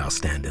 and I'll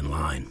stand in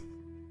line.